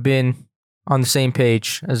 I would have been on the same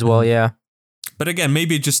page as well. Yeah. But again,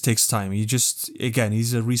 maybe it just takes time.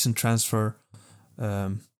 He's a recent transfer.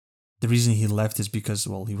 The reason he left is because,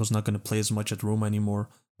 he was not going to play as much at Roma anymore.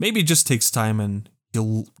 Maybe it just takes time and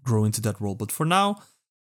he'll grow into that role. But for now,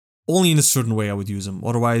 only in a certain way I would use him.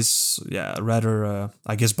 Otherwise, rather,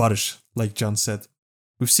 I guess Barış, like John said.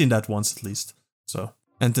 We've seen that once at least. So,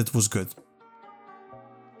 and it was good.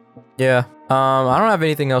 Yeah. I don't have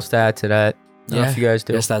anything else to add to that. I don't know if you guys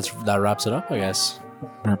do. I guess that wraps it up, I guess.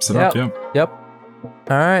 Wraps it up, Yep.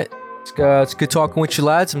 All right. It's good talking with you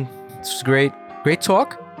lads. This was great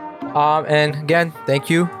talk. And again, thank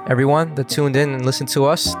you everyone that tuned in and listened to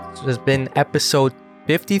us. This has been episode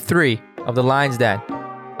 53 of The Lions Den.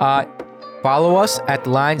 Follow us at The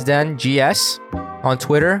Lions Den GS on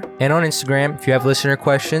Twitter and on Instagram. If you have listener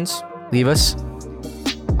questions, leave us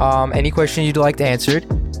any question you'd like to answer.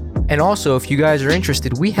 And also, if you guys are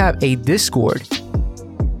interested, we have a Discord.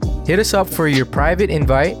 Hit us up for your private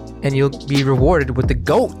invite and you'll be rewarded with the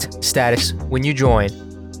GOAT status when you join.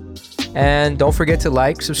 And don't forget to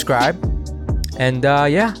like, subscribe. And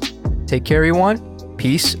take care everyone.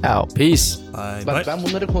 Peace out. Peace. Bak ben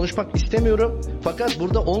bunları konuşmak istemiyorum. Fakat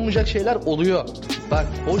burada olmayacak şeyler oluyor. Bak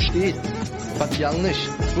hoş değil. Bak yanlış.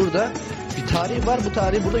 Burada bir tarih var. Bu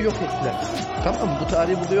tarihi burada yok ettiler. Tamam mı? Bu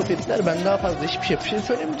tarihi burada yok ettiler. Ben daha fazla hiçbir şey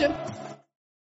söylemeyeceğim.